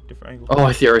a different angle. Oh,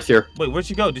 I see her. Wait, where'd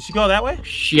she go? Did she go that way?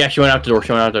 She went out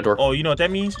the door. Oh, you know what that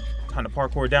means? Time to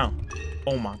parkour down.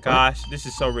 Oh my gosh, this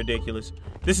is so ridiculous.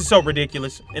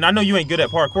 And I know you ain't good at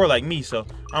parkour like me, so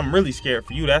I'm really scared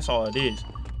for you. That's all it is.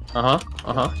 Who's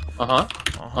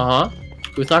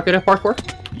not good at parkour?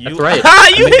 You. That's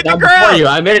right. You hit the ground.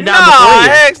 I made it down before you.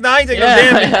 Heck, I ain't taking no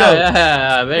damage though.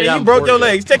 Yeah, I made it down. You broke your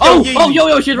legs. Check your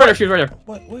yo, she's right there.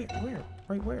 What?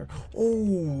 Where?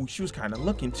 Oh, she was kind of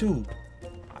looking too.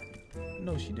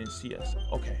 No, she didn't see us.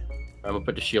 Okay. I'm gonna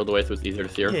put the shield away so it's easier to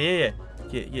see her. Yeah.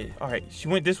 All right. She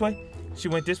went this way.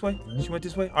 All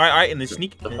right. And then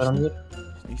sneak.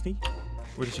 Sneak.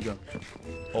 Where did she go?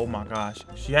 Oh my gosh.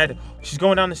 She's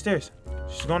going down the stairs.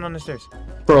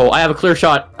 Bro, I have a clear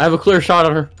shot.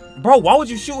 On her. Bro, why would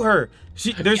you shoot her?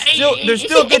 There's still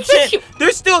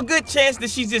a good chance that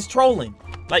she's just trolling.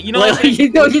 Like, you know what I'm saying?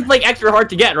 You know, he's like extra hard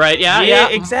to get, right? Yeah,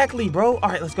 exactly, bro. All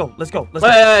right, let's go.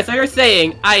 So you're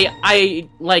saying I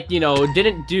like, you know,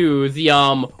 didn't do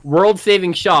the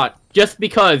world-saving shot just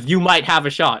because you might have a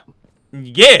shot?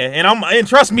 Yeah, and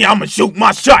trust me, I'm gonna shoot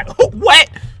my shot. What?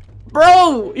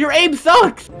 Bro, your aim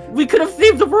sucks. We could have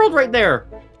saved the world right there.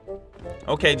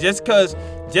 Okay, just cause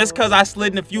I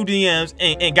slid in a few DMs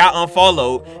and got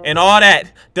unfollowed and all that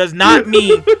does not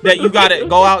mean that you gotta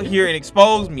go out here and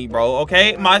expose me, bro.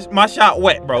 Okay, my shot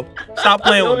wet, bro. Stop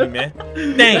playing with me, man.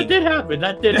 Dang. That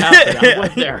did happen. I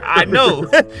went there. I know.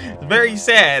 It's very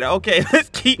sad. Okay, let's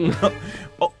keep.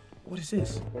 Oh, what is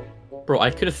this? Bro,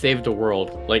 I could have saved the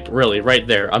world. Like, really, right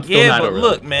there. I'm still not over it.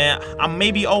 Look, man, I'm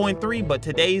maybe 0-3, but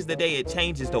today's the day it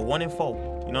changes to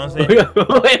 1-4. You know what I'm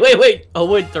saying? Wait.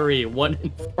 0-3,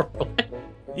 1-4.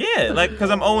 Yeah, like,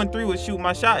 because I'm 0-3 with shooting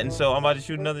my shot, and so I'm about to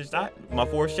shoot another shot, my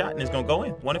 4th shot, and it's going to go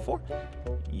in. 1-4.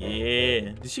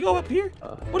 Yeah. Did she go up here?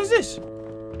 What is this?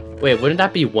 Wait, wouldn't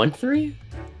that be 1-3?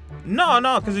 No,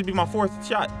 because it'd be my 4th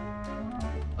shot.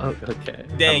 Oh, okay.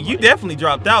 Dang, you definitely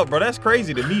dropped out, bro. That's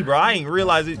crazy to me, bro. I ain't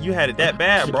realize you had it that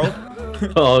bad, bro.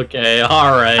 Okay,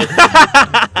 all right.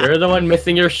 You're the one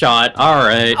missing your shot. All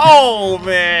right. Oh,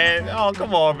 man. Oh,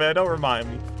 come on, man. Don't remind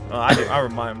me. I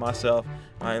remind myself.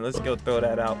 All right, let's go throw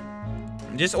that out.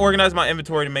 Just organize my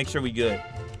inventory to make sure we good.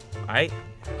 Alright?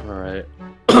 Alright.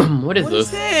 What is What this?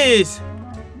 is this?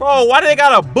 Bro, why do they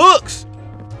got a books?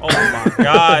 Oh my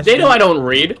gosh. They know I don't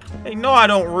read. They know I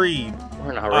don't read.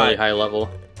 We're not really high level.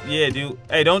 Yeah, dude.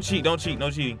 Hey, don't cheat. Don't cheat. No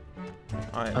cheating.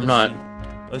 Alright. I'm not.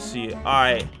 Let's see.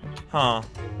 Alright. Huh.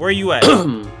 Where are you at?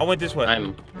 I went this way.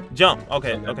 I'm. Jump.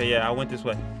 Okay. Okay, yeah, I went this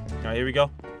way. Alright, here we go.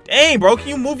 Dang, bro. Can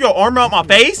you move your arm out my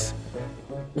face?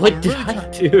 What did I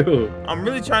do? I'm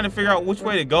really trying to figure out which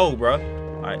way to go, bro.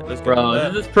 Alright, let's go.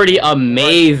 Bro, this is pretty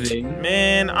amazing.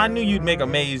 Man, I knew you'd make a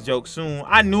maze joke soon.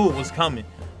 I knew it was coming.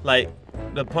 Like,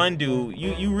 the pun dude.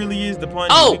 You really is the pun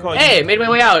dude. Oh, hey, made my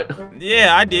way out.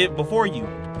 Yeah, I did before you.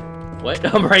 What?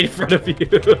 I'm right in front of you.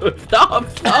 Stop,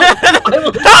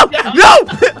 stop. No!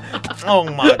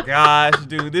 Oh my gosh,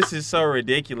 dude. This is so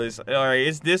ridiculous. Alright,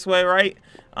 it's this way, right?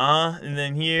 And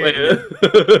then here. Wait,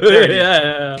 there it is.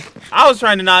 yeah. I was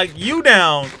trying to knock you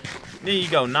down. There you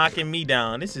go, knocking me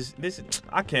down. This is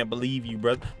I can't believe you,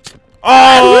 brother.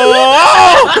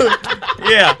 Oh!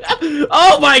 Yeah.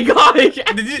 Oh my gosh.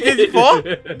 Did you fall?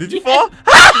 Did you fall?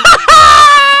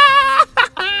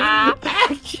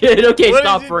 Shit, okay, What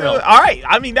stop did you for do? real. All right.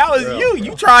 I mean, that was Bro. you.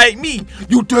 You tried me.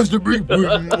 You tested me. You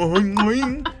know what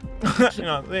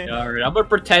I'm saying? Alright, I'm gonna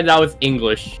pretend I was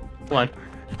English. Come on.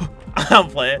 I'm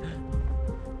playing.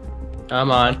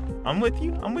 Come on. I'm with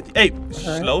you. I'm with you. Hey,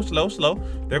 slow, slow, slow.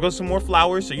 There goes some more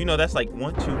flowers. So you know that's like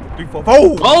 1, 2, 3, 4.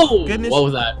 Oh, goodness. What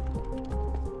was that?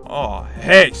 Oh,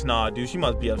 heck nah, dude. She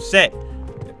must be upset.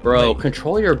 Bro, Wait.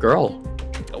 control your girl.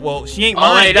 Well, she ain't Oh,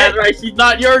 mine. wait, that's right. She's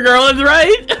not your girl, is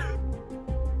right?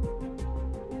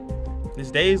 There's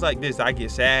days like this, I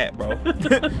get sad, bro.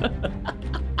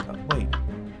 Wait,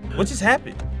 what just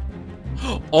happened?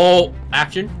 Oh,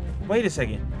 action. Wait a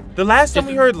second. The last time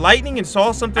we heard lightning and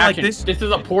saw something Action. like this. This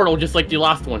is a portal, just like the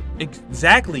last one.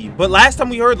 Exactly. But last time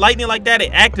we heard lightning like that,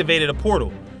 it activated a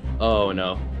portal. Oh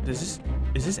no. Is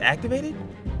this activated?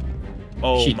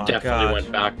 Oh She my definitely gosh.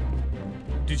 went back.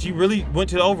 Dude, she really went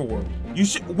to the overworld.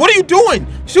 What are you doing?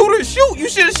 Shoot! You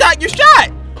should have shot your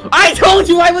shot. I told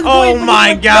you I was going. Oh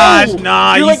my gosh,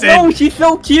 nah, You're you like, said. no, she's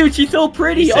so cute, she's so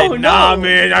pretty. You said, oh nah, no.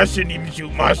 man, I shouldn't even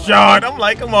shoot my shot. I'm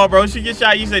like, come on, bro, shoot your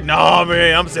shot. You said, nah,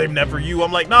 man, I'm saving that for you.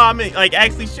 I'm like, nah, I mean, like,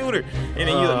 actually shoot her. And then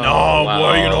you're like, nah,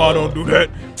 boy, you know I don't do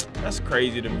that. That's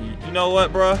crazy to me. You know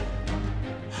what, bro?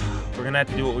 We're gonna have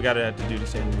to do what we gotta have to do to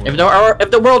save the world.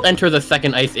 If the world enters a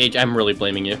second ice age, I'm really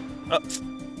blaming you.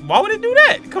 Why would it do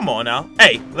that? Come on now.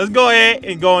 Hey, let's go ahead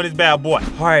and go on this bad boy.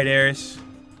 All right, Aris.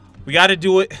 We gotta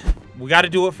do it. We gotta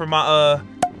do it for my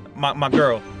my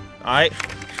girl. All right.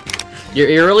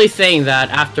 You're really saying that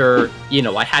after, you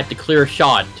know, I had to clear a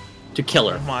shot to kill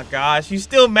her. Oh my gosh, you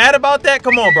still mad about that?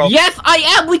 Come on, bro. Yes, I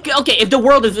am. Okay, if the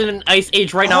world is in an ice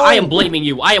age right now, I am blaming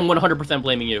you. I am 100%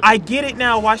 blaming you. I get it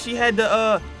now. Why she had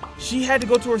to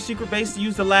go to her secret base to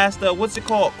use the last what's it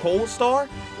called, cold star?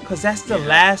 Because that's the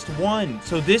last one.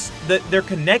 So they're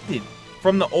connected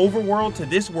from the overworld to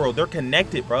this world. They're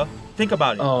connected, bro. Think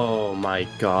about it. Oh my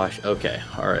gosh. Okay.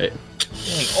 All right.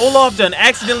 Dang, Olaf done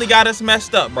accidentally got us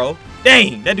messed up, bro.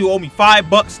 Dang, that dude owed me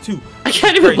 $5 too. I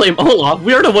can't even blame Olaf.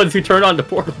 We're the ones who turned on the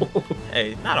portal.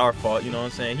 Hey, not our fault. You know what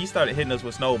I'm saying? He started hitting us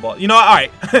with snowballs. You know what? All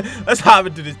right, let's hop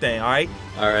into this thing. All right.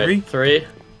 All right. 3,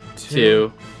 2,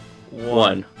 2,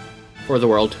 1. For the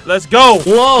world. Let's go.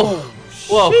 Whoa.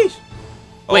 Whoa. Sheesh.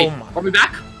 Wait, Oh are we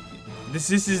back? this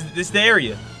is the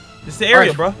area. This the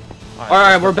area, bro. All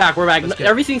right, we're back. We're back. Let's go.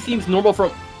 Everything seems normal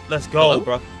from. Let's go,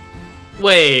 bro.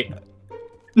 Wait.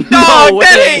 No,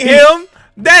 that ain't him.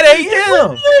 That ain't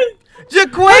him.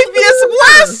 Jaquavius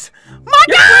West, my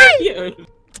guy.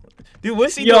 Dude,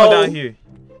 what's he doing down here?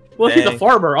 Well, he's a Dang.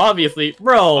 farmer, obviously,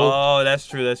 bro. Oh, that's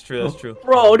true. That's true. That's true.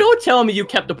 Bro, don't tell me you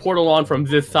kept the portal on from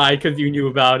this side because you knew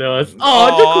about us.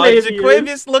 Oh,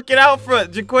 Jaquavius looking out for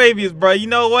Jaquavius, bro. You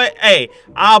know what? Hey,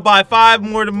 I'll buy 5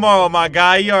 more tomorrow, my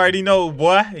guy. You already know,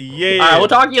 boy. Yeah. All right, we'll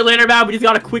talk to you later, man. We just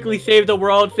gotta quickly save the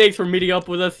world. Thanks for meeting up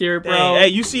with us here, bro. Dang, hey,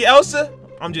 you see Elsa?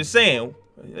 I'm just saying.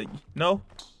 No?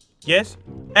 Yes?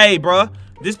 Hey, bro.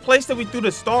 This place that we threw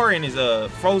the star in is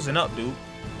frozen up, dude.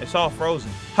 It's all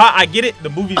frozen. Ha! I get it. The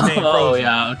movie's named Frozen. Oh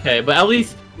yeah, okay, but at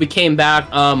least we came back.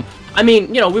 I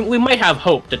mean, you know, we might have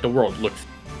hope that the world looks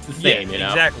the same, you know.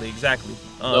 Exactly.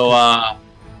 So, all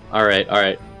right.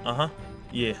 Uh-huh.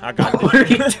 Yeah, I got it. What are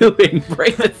you doing?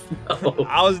 Break the snow.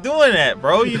 I was doing that,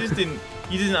 bro. You just didn't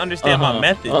understand my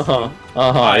methods. Right,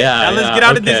 Yeah. Now let's get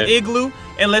out of this okay. igloo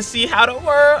and let's see how the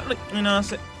world. You know what I'm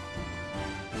saying?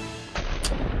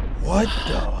 What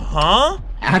the? Huh?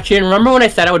 Action. Remember when I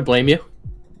said I would blame you?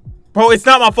 Bro, it's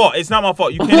not my fault. It's not my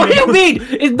fault. You can't What do even- you mean?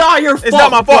 It's not your fault. It's not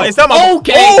my fault. It's not my fault.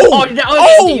 Okay. Oh! Okay.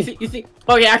 Oh! You see?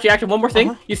 Oh yeah, actually, one more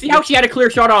thing. You see how she had a clear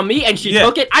shot on me and she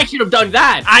took it? I should have done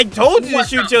that. I told you to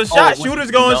shoot your shot.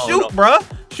 Shooter's gonna shoot, bruh.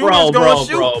 Shooter's gonna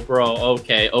shoot. Bro.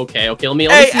 Okay. Let me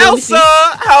Hey, see, Elsa,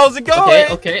 how's it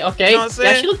going? Okay. You know what I'm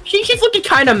saying? Yeah, she's looking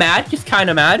kind of mad. She's kind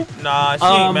of mad. Nah, she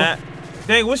ain't mad.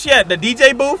 Dang, what's she at? The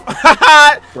DJ booth?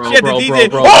 Bro, she at the DJ.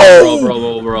 Bro.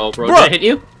 Did I hit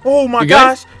you? Oh my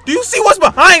gosh. Do you see what's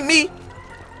behind me?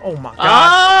 Oh my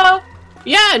gosh.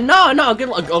 Yeah, no, good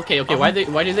luck. Okay. Why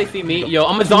did they see me? Yo,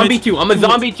 I'm a zombie too.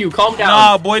 Calm down.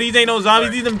 Nah, boy, these ain't no zombies.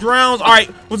 These them drowns. All right,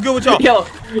 what's good with y'all?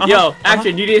 Yo,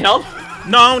 Action, you need help?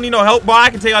 No, I don't need no help, boy.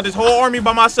 I can take out this whole army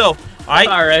by myself. All right.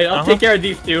 All right, I'll take care of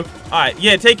these two. All right,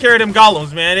 yeah, take care of them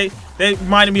golems, man. They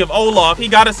reminded me of Olaf. He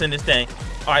got us in this thing.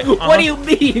 All right. What do you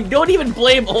mean? Don't even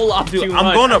blame Olaf Dude, too much.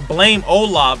 I'm gonna blame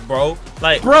Olaf, bro.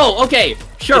 Like, bro, okay,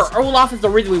 sure, Olaf is the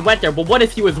reason we went there, but what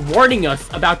if he was warning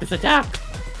us about this attack?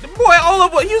 Boy,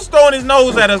 Olaf, he was throwing his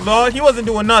nose at us, dog. He wasn't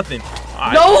doing nothing.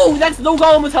 Right. No, no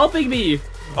golem was helping me.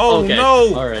 Oh okay.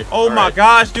 no! All right. Oh my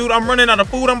gosh, dude! I'm running out of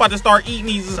food. I'm about to start eating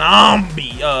these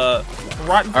zombie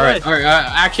rotten flesh. All right.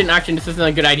 Action! This isn't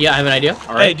a good idea. I have an idea.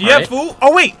 All right. Hey, do you have food?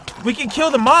 Oh wait, we can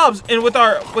kill the mobs, and with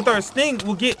our sting,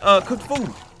 we'll get cooked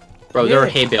food. Bro, there are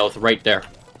hay bales right there.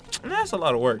 That's a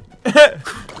lot of work.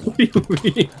 What do you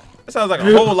mean? That sounds like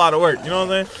a whole lot of work. You know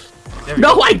what I'm saying?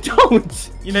 No, I don't.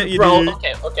 You know, you bro. do.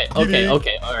 Okay. All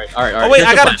right. Oh wait,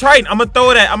 I got a trident. I'm gonna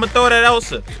throw that.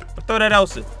 Elsa. Throw that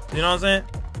Elsa. You know what I'm saying?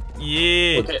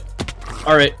 Yeah. Okay.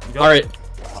 All right. Yup.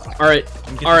 All right.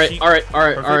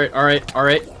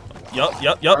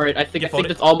 I think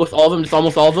that's almost all of them. It's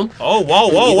almost all of them. Oh,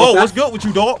 whoa. What's good with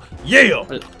you, dog? Yeah.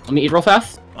 Let me eat real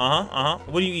fast. What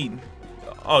are you eating?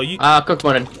 Oh, you. Cooked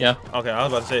one. Yeah. Okay, I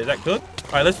was about to say, is that cooked?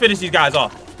 All right, let's finish these guys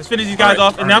off.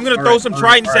 And now I'm gonna throw some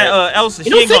tridents at Elsa.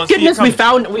 She ain't gonna see it coming.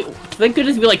 Thank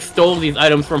goodness we like stole these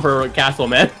items from her castle,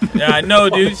 man. Yeah, I know,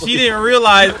 dude. She didn't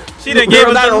realize she didn't give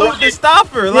us the loot to stop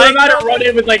her. Like, about to run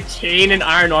in with like chain and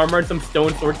iron armor and some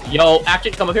stone swords. Yo,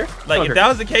 Action, come up here. Like, if that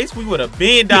was the case, we would have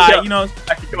been died. You know.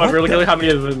 Action, come up here. Look at how many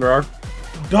of them there are.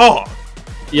 Dog.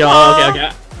 Yo,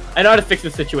 okay. I know how to fix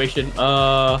this situation.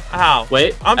 How?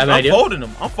 Wait, I'm folding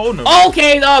them.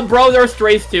 Okay, bro, there are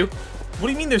strays too. What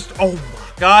do you mean there's? Oh my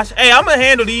gosh. Hey, I'm gonna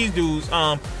handle these dudes.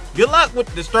 Good luck with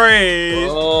the strays.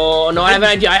 Oh no, I have an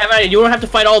idea. You don't have to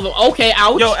fight all of them. Okay,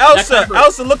 ouch. Yo,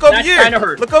 Elsa, look over here. Kind of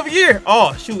hurt. Look over here.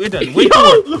 Oh shoot, it doesn't. Wait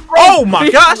oh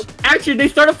my gosh. Actually, they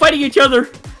started fighting each other.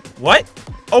 What?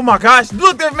 Oh my gosh.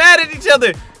 Look, they're mad at each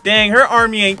other. Dang, her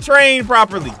army ain't trained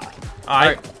properly. All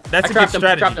right. That's a good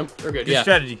strategy. Good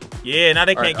strategy. Yeah, now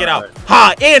they can't get out.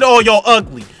 Ha! And all y'all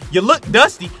ugly. You look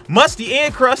dusty, musty,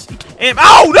 and crusty. And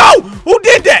oh no! Who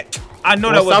did that? I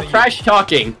know that wasn't you. Stop trash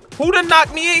talking. Who done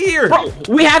knocked me in here? Bro,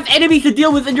 we have enemies to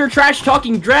deal with and you're trash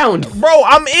talking drowns. Bro,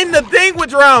 I'm in the thing with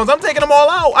drowns. I'm taking them all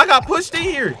out. I got pushed in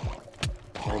here.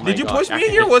 Did you push me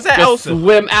in here? Was that Elsa?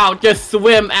 Swim out. Just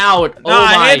swim out. Nah,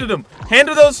 I handled them.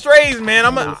 Handle those strays, man.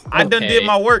 I done did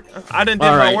my work. I done did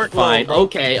my workload. Fine.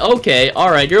 Okay.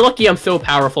 All right. You're lucky I'm so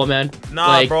powerful, man.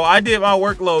 Nah, bro. I did my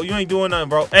workload. You ain't doing nothing,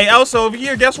 bro. Hey, Elsa over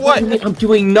here. Guess what? I'm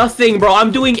doing nothing, bro.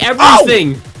 I'm doing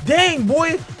everything. Oh, dang,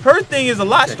 boy. Her thing is a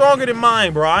lot stronger than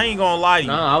mine, bro. I ain't gonna lie to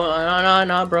you.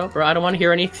 No, bro. I don't want to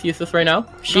hear any excuses right now.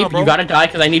 Sheep, you gotta die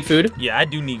because I need food. Yeah, I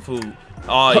do need food.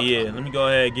 Oh, yeah. Let me go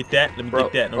ahead and get that. Let me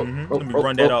get that. Let me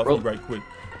run that off right quick.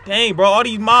 Dang, bro, all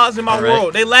these mods in my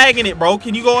world, they lagging it, bro.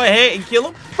 Can you go ahead and kill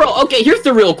them? Bro, okay, here's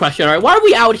the real question, all right? Why are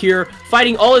we out here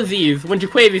fighting all of these when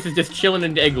Jaquavius is just chilling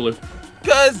in the igloo?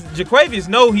 Because Jaquavius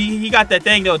know he got that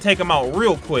thing that'll take him out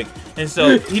real quick. And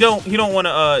so he don't want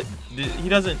to, he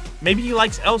doesn't, maybe he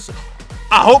likes Elsa.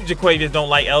 I hope Jaquavius don't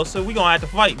like Elsa. We gonna have to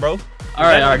fight, bro. All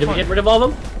right, did we get rid of all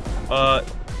of them?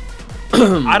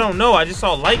 I don't know. I just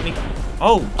saw lightning.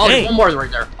 Oh, dang. There's one more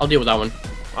right there. I'll deal with that one.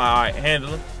 All right,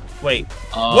 handle it. Wait,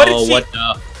 what did she?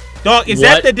 Dog, is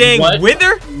that the dang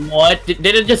wither? What? Did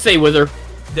it just say wither?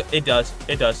 It does.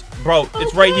 Bro,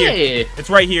 it's right here. It's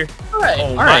right here. All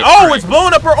right. It's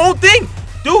blowing up her own thing.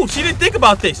 Dude, she didn't think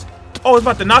about this. Oh, it's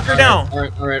about to knock her down. All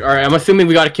right. I'm assuming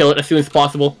we got to kill it as soon as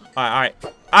possible. All right.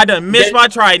 I done missed my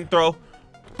trident throw.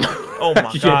 Oh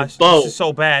my gosh, this is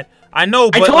so bad. I know,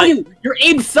 but I told you, your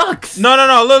aim sucks. No.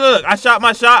 Look. I shot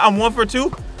my shot. I'm 1 for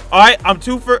 2. All right, I'm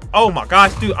 2 for. Oh my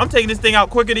gosh, dude, I'm taking this thing out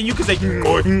quicker than you can say.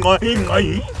 All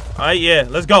right, yeah,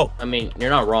 let's go. I mean, you're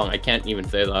not wrong. I can't even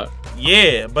say that.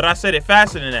 Yeah, but I said it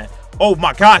faster than that. Oh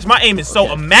my gosh, my aim is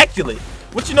so immaculate.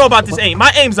 What you know about this aim?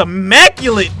 My aim's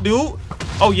immaculate, dude.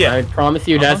 Oh yeah. I promise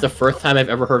you, that's the first time I've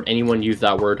ever heard anyone use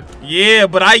that word. Yeah,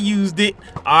 but I used it.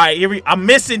 All right, I'm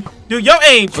missing. Dude, your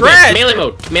aim trash.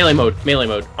 Melee mode.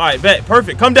 All right, bet.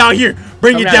 Perfect. Come down here.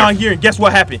 Bring it down here, and guess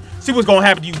what happened? See what's gonna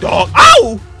happen to you, dog.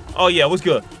 Ow! Oh yeah, what's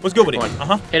good? What's good with it?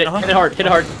 Hit it hard, hit it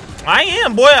hard. I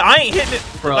am, boy. I ain't hitting it.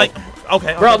 Bro. Like,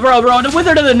 okay. Bro, the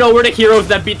Wither doesn't know we're the heroes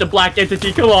that beat the Black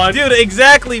Entity. Come on. Dude,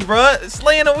 exactly, bro.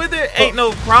 Slaying a Wither ain't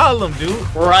no problem, dude.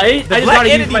 Right? The Black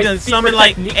Entity done summoned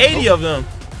like 80 of them.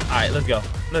 All right, let's go.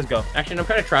 Let's go. Actually, I'm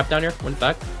kind of trapped down here. One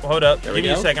sec. Well, hold up. There Give we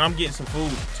me go. a second. I'm getting some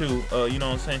food too. You know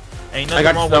what I'm saying? Ain't I nothing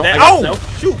got wrong snow. with that. I got Oh,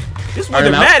 snow. shoot. This Alright,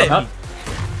 Wither I'm mad out. at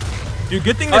me. Dude,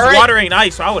 good thing this Alright. water ain't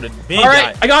ice, so I would have been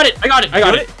died. I got it. I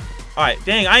got it. All right,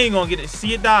 dang, I ain't gonna get to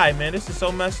see it die, man. This is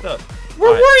so messed up.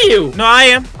 Where were you? No, I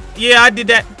am. Yeah, I did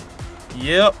that.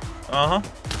 Yep. Uh-huh.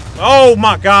 Oh,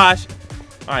 my gosh.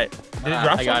 All right. Did it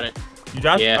drop I got it. You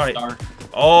dropped it? Yeah, All right. star.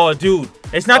 Oh, dude.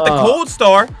 It's not the cold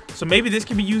star, so maybe this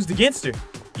can be used against her.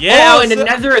 Yeah. Oh, and the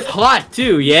nether is hot,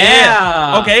 too.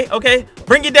 Yeah. Okay, okay.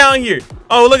 Bring it down here.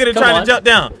 Oh, look at it trying to jump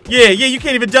down. Yeah, you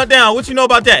can't even jump down. What you know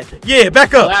about that? Yeah,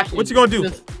 back up. Well, actually, what you gonna do?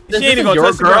 This She ain't is even gonna your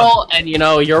touch the ground. girl, and you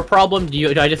know your problem. Do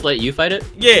I just let you fight it?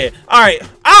 Yeah. All right.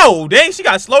 Oh, dang, she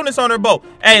got slowness on her bow.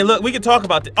 Hey, look, we can talk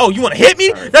about this. Oh, you want to hit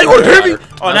me? Now you want to hit me?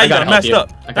 Oh, now you got messed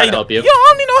up. I gotta help you. Yo, I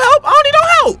don't need no help. I don't need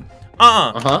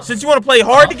no help. Since you want to play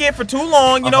hard to get for too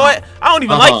long, you know what? I don't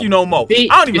even like you no more. See,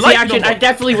 I don't even like you no more. I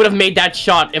definitely would have made that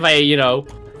shot if I, you know.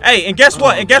 Hey, and guess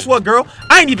what? And guess what, girl?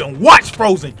 I ain't even watched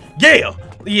Frozen. Yeah.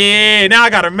 Yeah, now I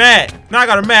got her mad.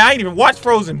 I ain't even watched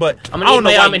Frozen, but I'm I gonna don't know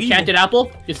eat why my enchanted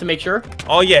apple just to make sure.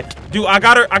 Oh yeah, dude, I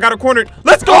got her cornered.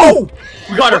 Let's go.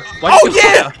 We got her. Oh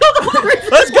yeah.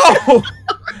 Let's go.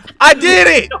 I did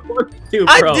it. Dude,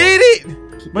 I did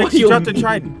it. But What she do you dropped the mean?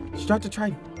 trident. She dropped the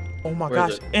trident. Oh my Where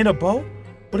gosh. is it? And a bow?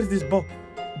 What is this bow?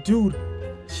 Dude,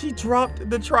 she dropped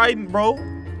the trident, bro.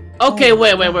 Okay,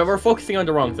 wait. We're focusing on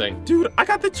the wrong thing. Dude, I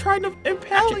got the trident of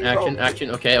impaling, bro.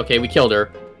 Action. Okay, we killed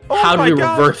her. Oh How do my we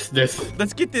God. reverse this?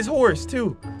 Let's get this horse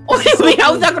too. Wait,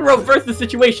 how is that gonna reverse the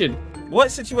situation?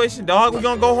 What situation, dog? We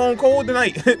gonna go home cold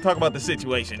tonight? Talk about the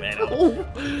situation, man.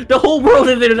 The whole world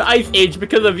is in an ice age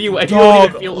because of you, and you don't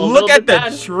even feel a look little at bit the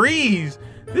bad. trees.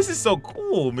 This is so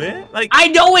cool, man. Like, I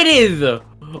know it is.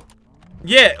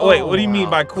 yeah. Wait, what do you mean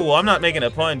by cool? I'm not making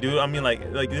a pun, dude. I mean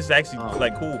like this is actually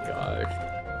like cool.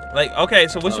 Gosh. Like, okay,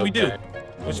 so what should we do?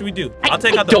 What should we do? I'll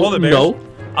take out the don't polar bears. know.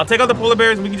 I'll take out the polar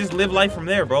bears and we can just live life from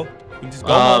there, bro. We can just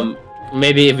go home.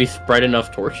 Maybe if we spread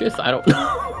enough torches, I don't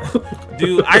know.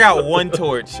 Dude, I got one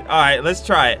torch. All right, let's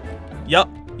try it. Yup.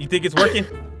 You think it's working?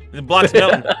 The block's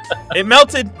melting. It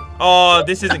melted. Oh,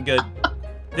 this isn't good.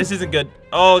 This isn't good.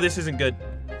 Oh, this isn't good.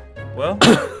 Well.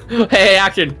 Hey,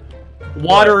 Action.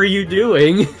 What are you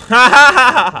doing?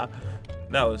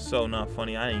 That was so not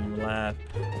funny. I didn't even laugh.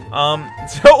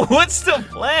 So what's the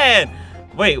plan?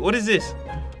 Wait, what is this?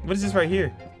 What is this right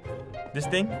here? This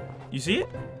thing? You see it?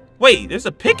 Wait, there's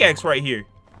a pickaxe right here.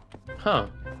 Huh.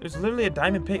 There's literally a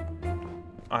diamond pick.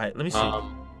 All right, let me see.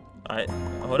 All right.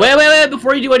 Wait,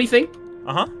 before you do anything.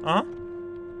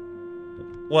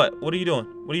 What? What are you doing?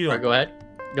 What are you doing? Alright, go ahead.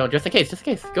 No, just in case.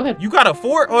 Go ahead. You got a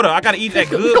fort? Hold on, I gotta eat that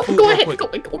good food Go real ahead.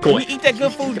 quick. Go Can we ahead. eat that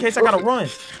good food in case I gotta run?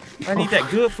 I need that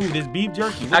good food, this beef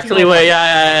jerky. What you Actually, know wait, about-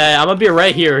 yeah. I'm gonna be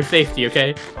right here in safety,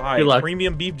 okay? All right, Good luck.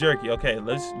 premium beef jerky. Okay,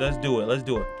 let's do it. Let's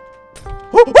do it.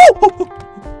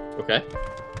 Okay.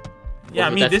 Yeah, I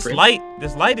What was mean that this screen?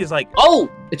 light is like Oh,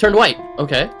 it turned white.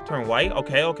 Okay. turn white.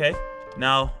 Okay.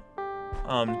 Now,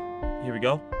 here we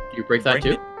go. Do you break that Break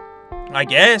too? it. I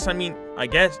guess. I mean,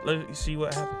 let's see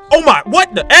what happens. Oh my!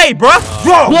 What the? Hey, bro!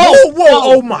 Whoa!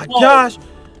 Oh my gosh!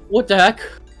 What the heck?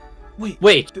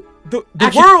 Wait. The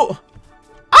Action. world!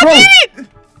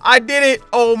 I did it!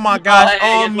 Oh my gosh!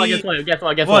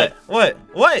 Guess what?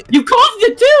 What? You caused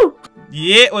it too!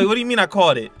 Yeah. Wait. What do you mean I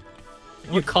called it?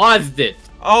 You caused it.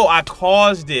 Oh, I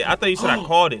caused it. I thought you said I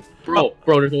called it. Bro,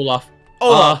 there's Olaf.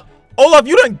 Olaf,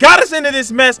 you done got us into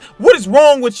this mess. What is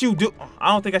wrong with you, dude? I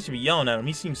don't think I should be yelling at him.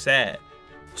 He seems sad.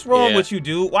 What's wrong with you,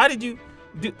 dude? Why did you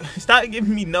stop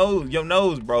giving me your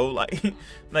nose, bro? Like,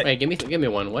 Wait, give me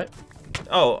one. What?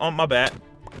 Oh, my bad.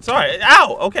 Sorry.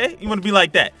 Ow. Okay. You want to be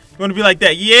like that? Yeah.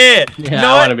 Yeah, You know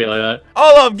I what? want to be like that.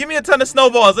 Olaf, give me a ton of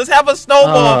snowballs. Let's have a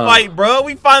snowball fight, bro.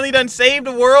 We finally done saved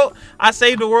the world. I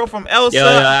saved the world from ELSA. Yo,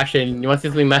 actually, you want to see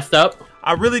something messed up?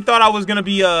 I really thought I was gonna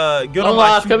be good on my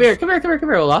Olaf, shoes. come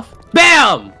here, Olaf.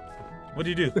 Bam! What'd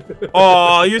you do?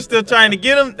 Oh, you're still trying to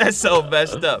get him? That's so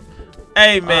messed up.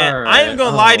 Hey, man, I ain't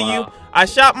gonna lie to you. I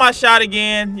shot my shot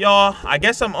again, y'all. I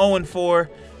guess I'm 0-4.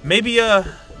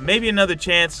 Maybe another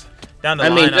chance down the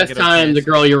line. I mean, I'll this get a time chance. the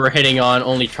girl you were hitting on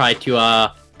only tried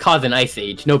to cause an ice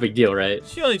age. No big deal, right?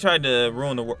 She only tried to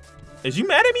ruin the world. Is you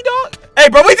mad at me, dog? Hey,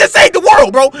 bro, we just saved the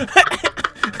world, bro.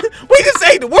 We just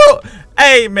saved the world.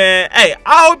 Hey, man. Hey,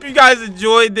 I hope you guys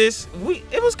enjoyed this. We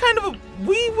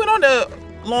went on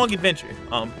long adventure,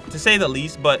 to say the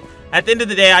least. But at the end of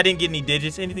the day, I didn't get any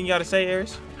digits. Anything you gotta say,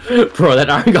 Ares? Bro, that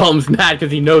Iron Golem's mad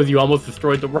because he knows you almost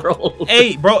destroyed the world.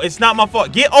 Hey, bro, it's not my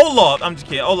fault. Get Olaf. I'm just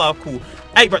kidding. Olaf, cool.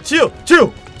 Hey, bro, chill,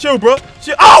 bro.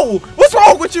 Chill. Oh, what's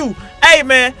wrong with you? Hey,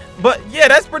 man. But yeah,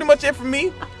 that's pretty much it for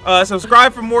me.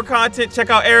 Subscribe for more content.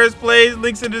 Check out Ares Plays.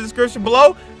 Links in the description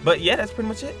below. But yeah, that's pretty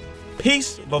much it.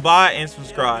 Peace, bye-bye, and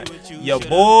subscribe. Your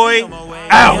boy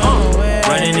out.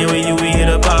 Running in with you, we hit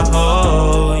a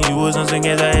pothole. You was on some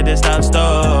gas, I had to stop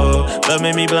stove. Love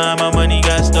made me blind, my money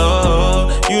got stole.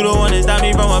 You the one that stopped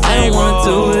me from my payroll. I don't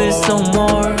wanna do this no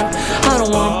more. I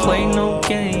don't wanna play no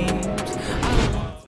game.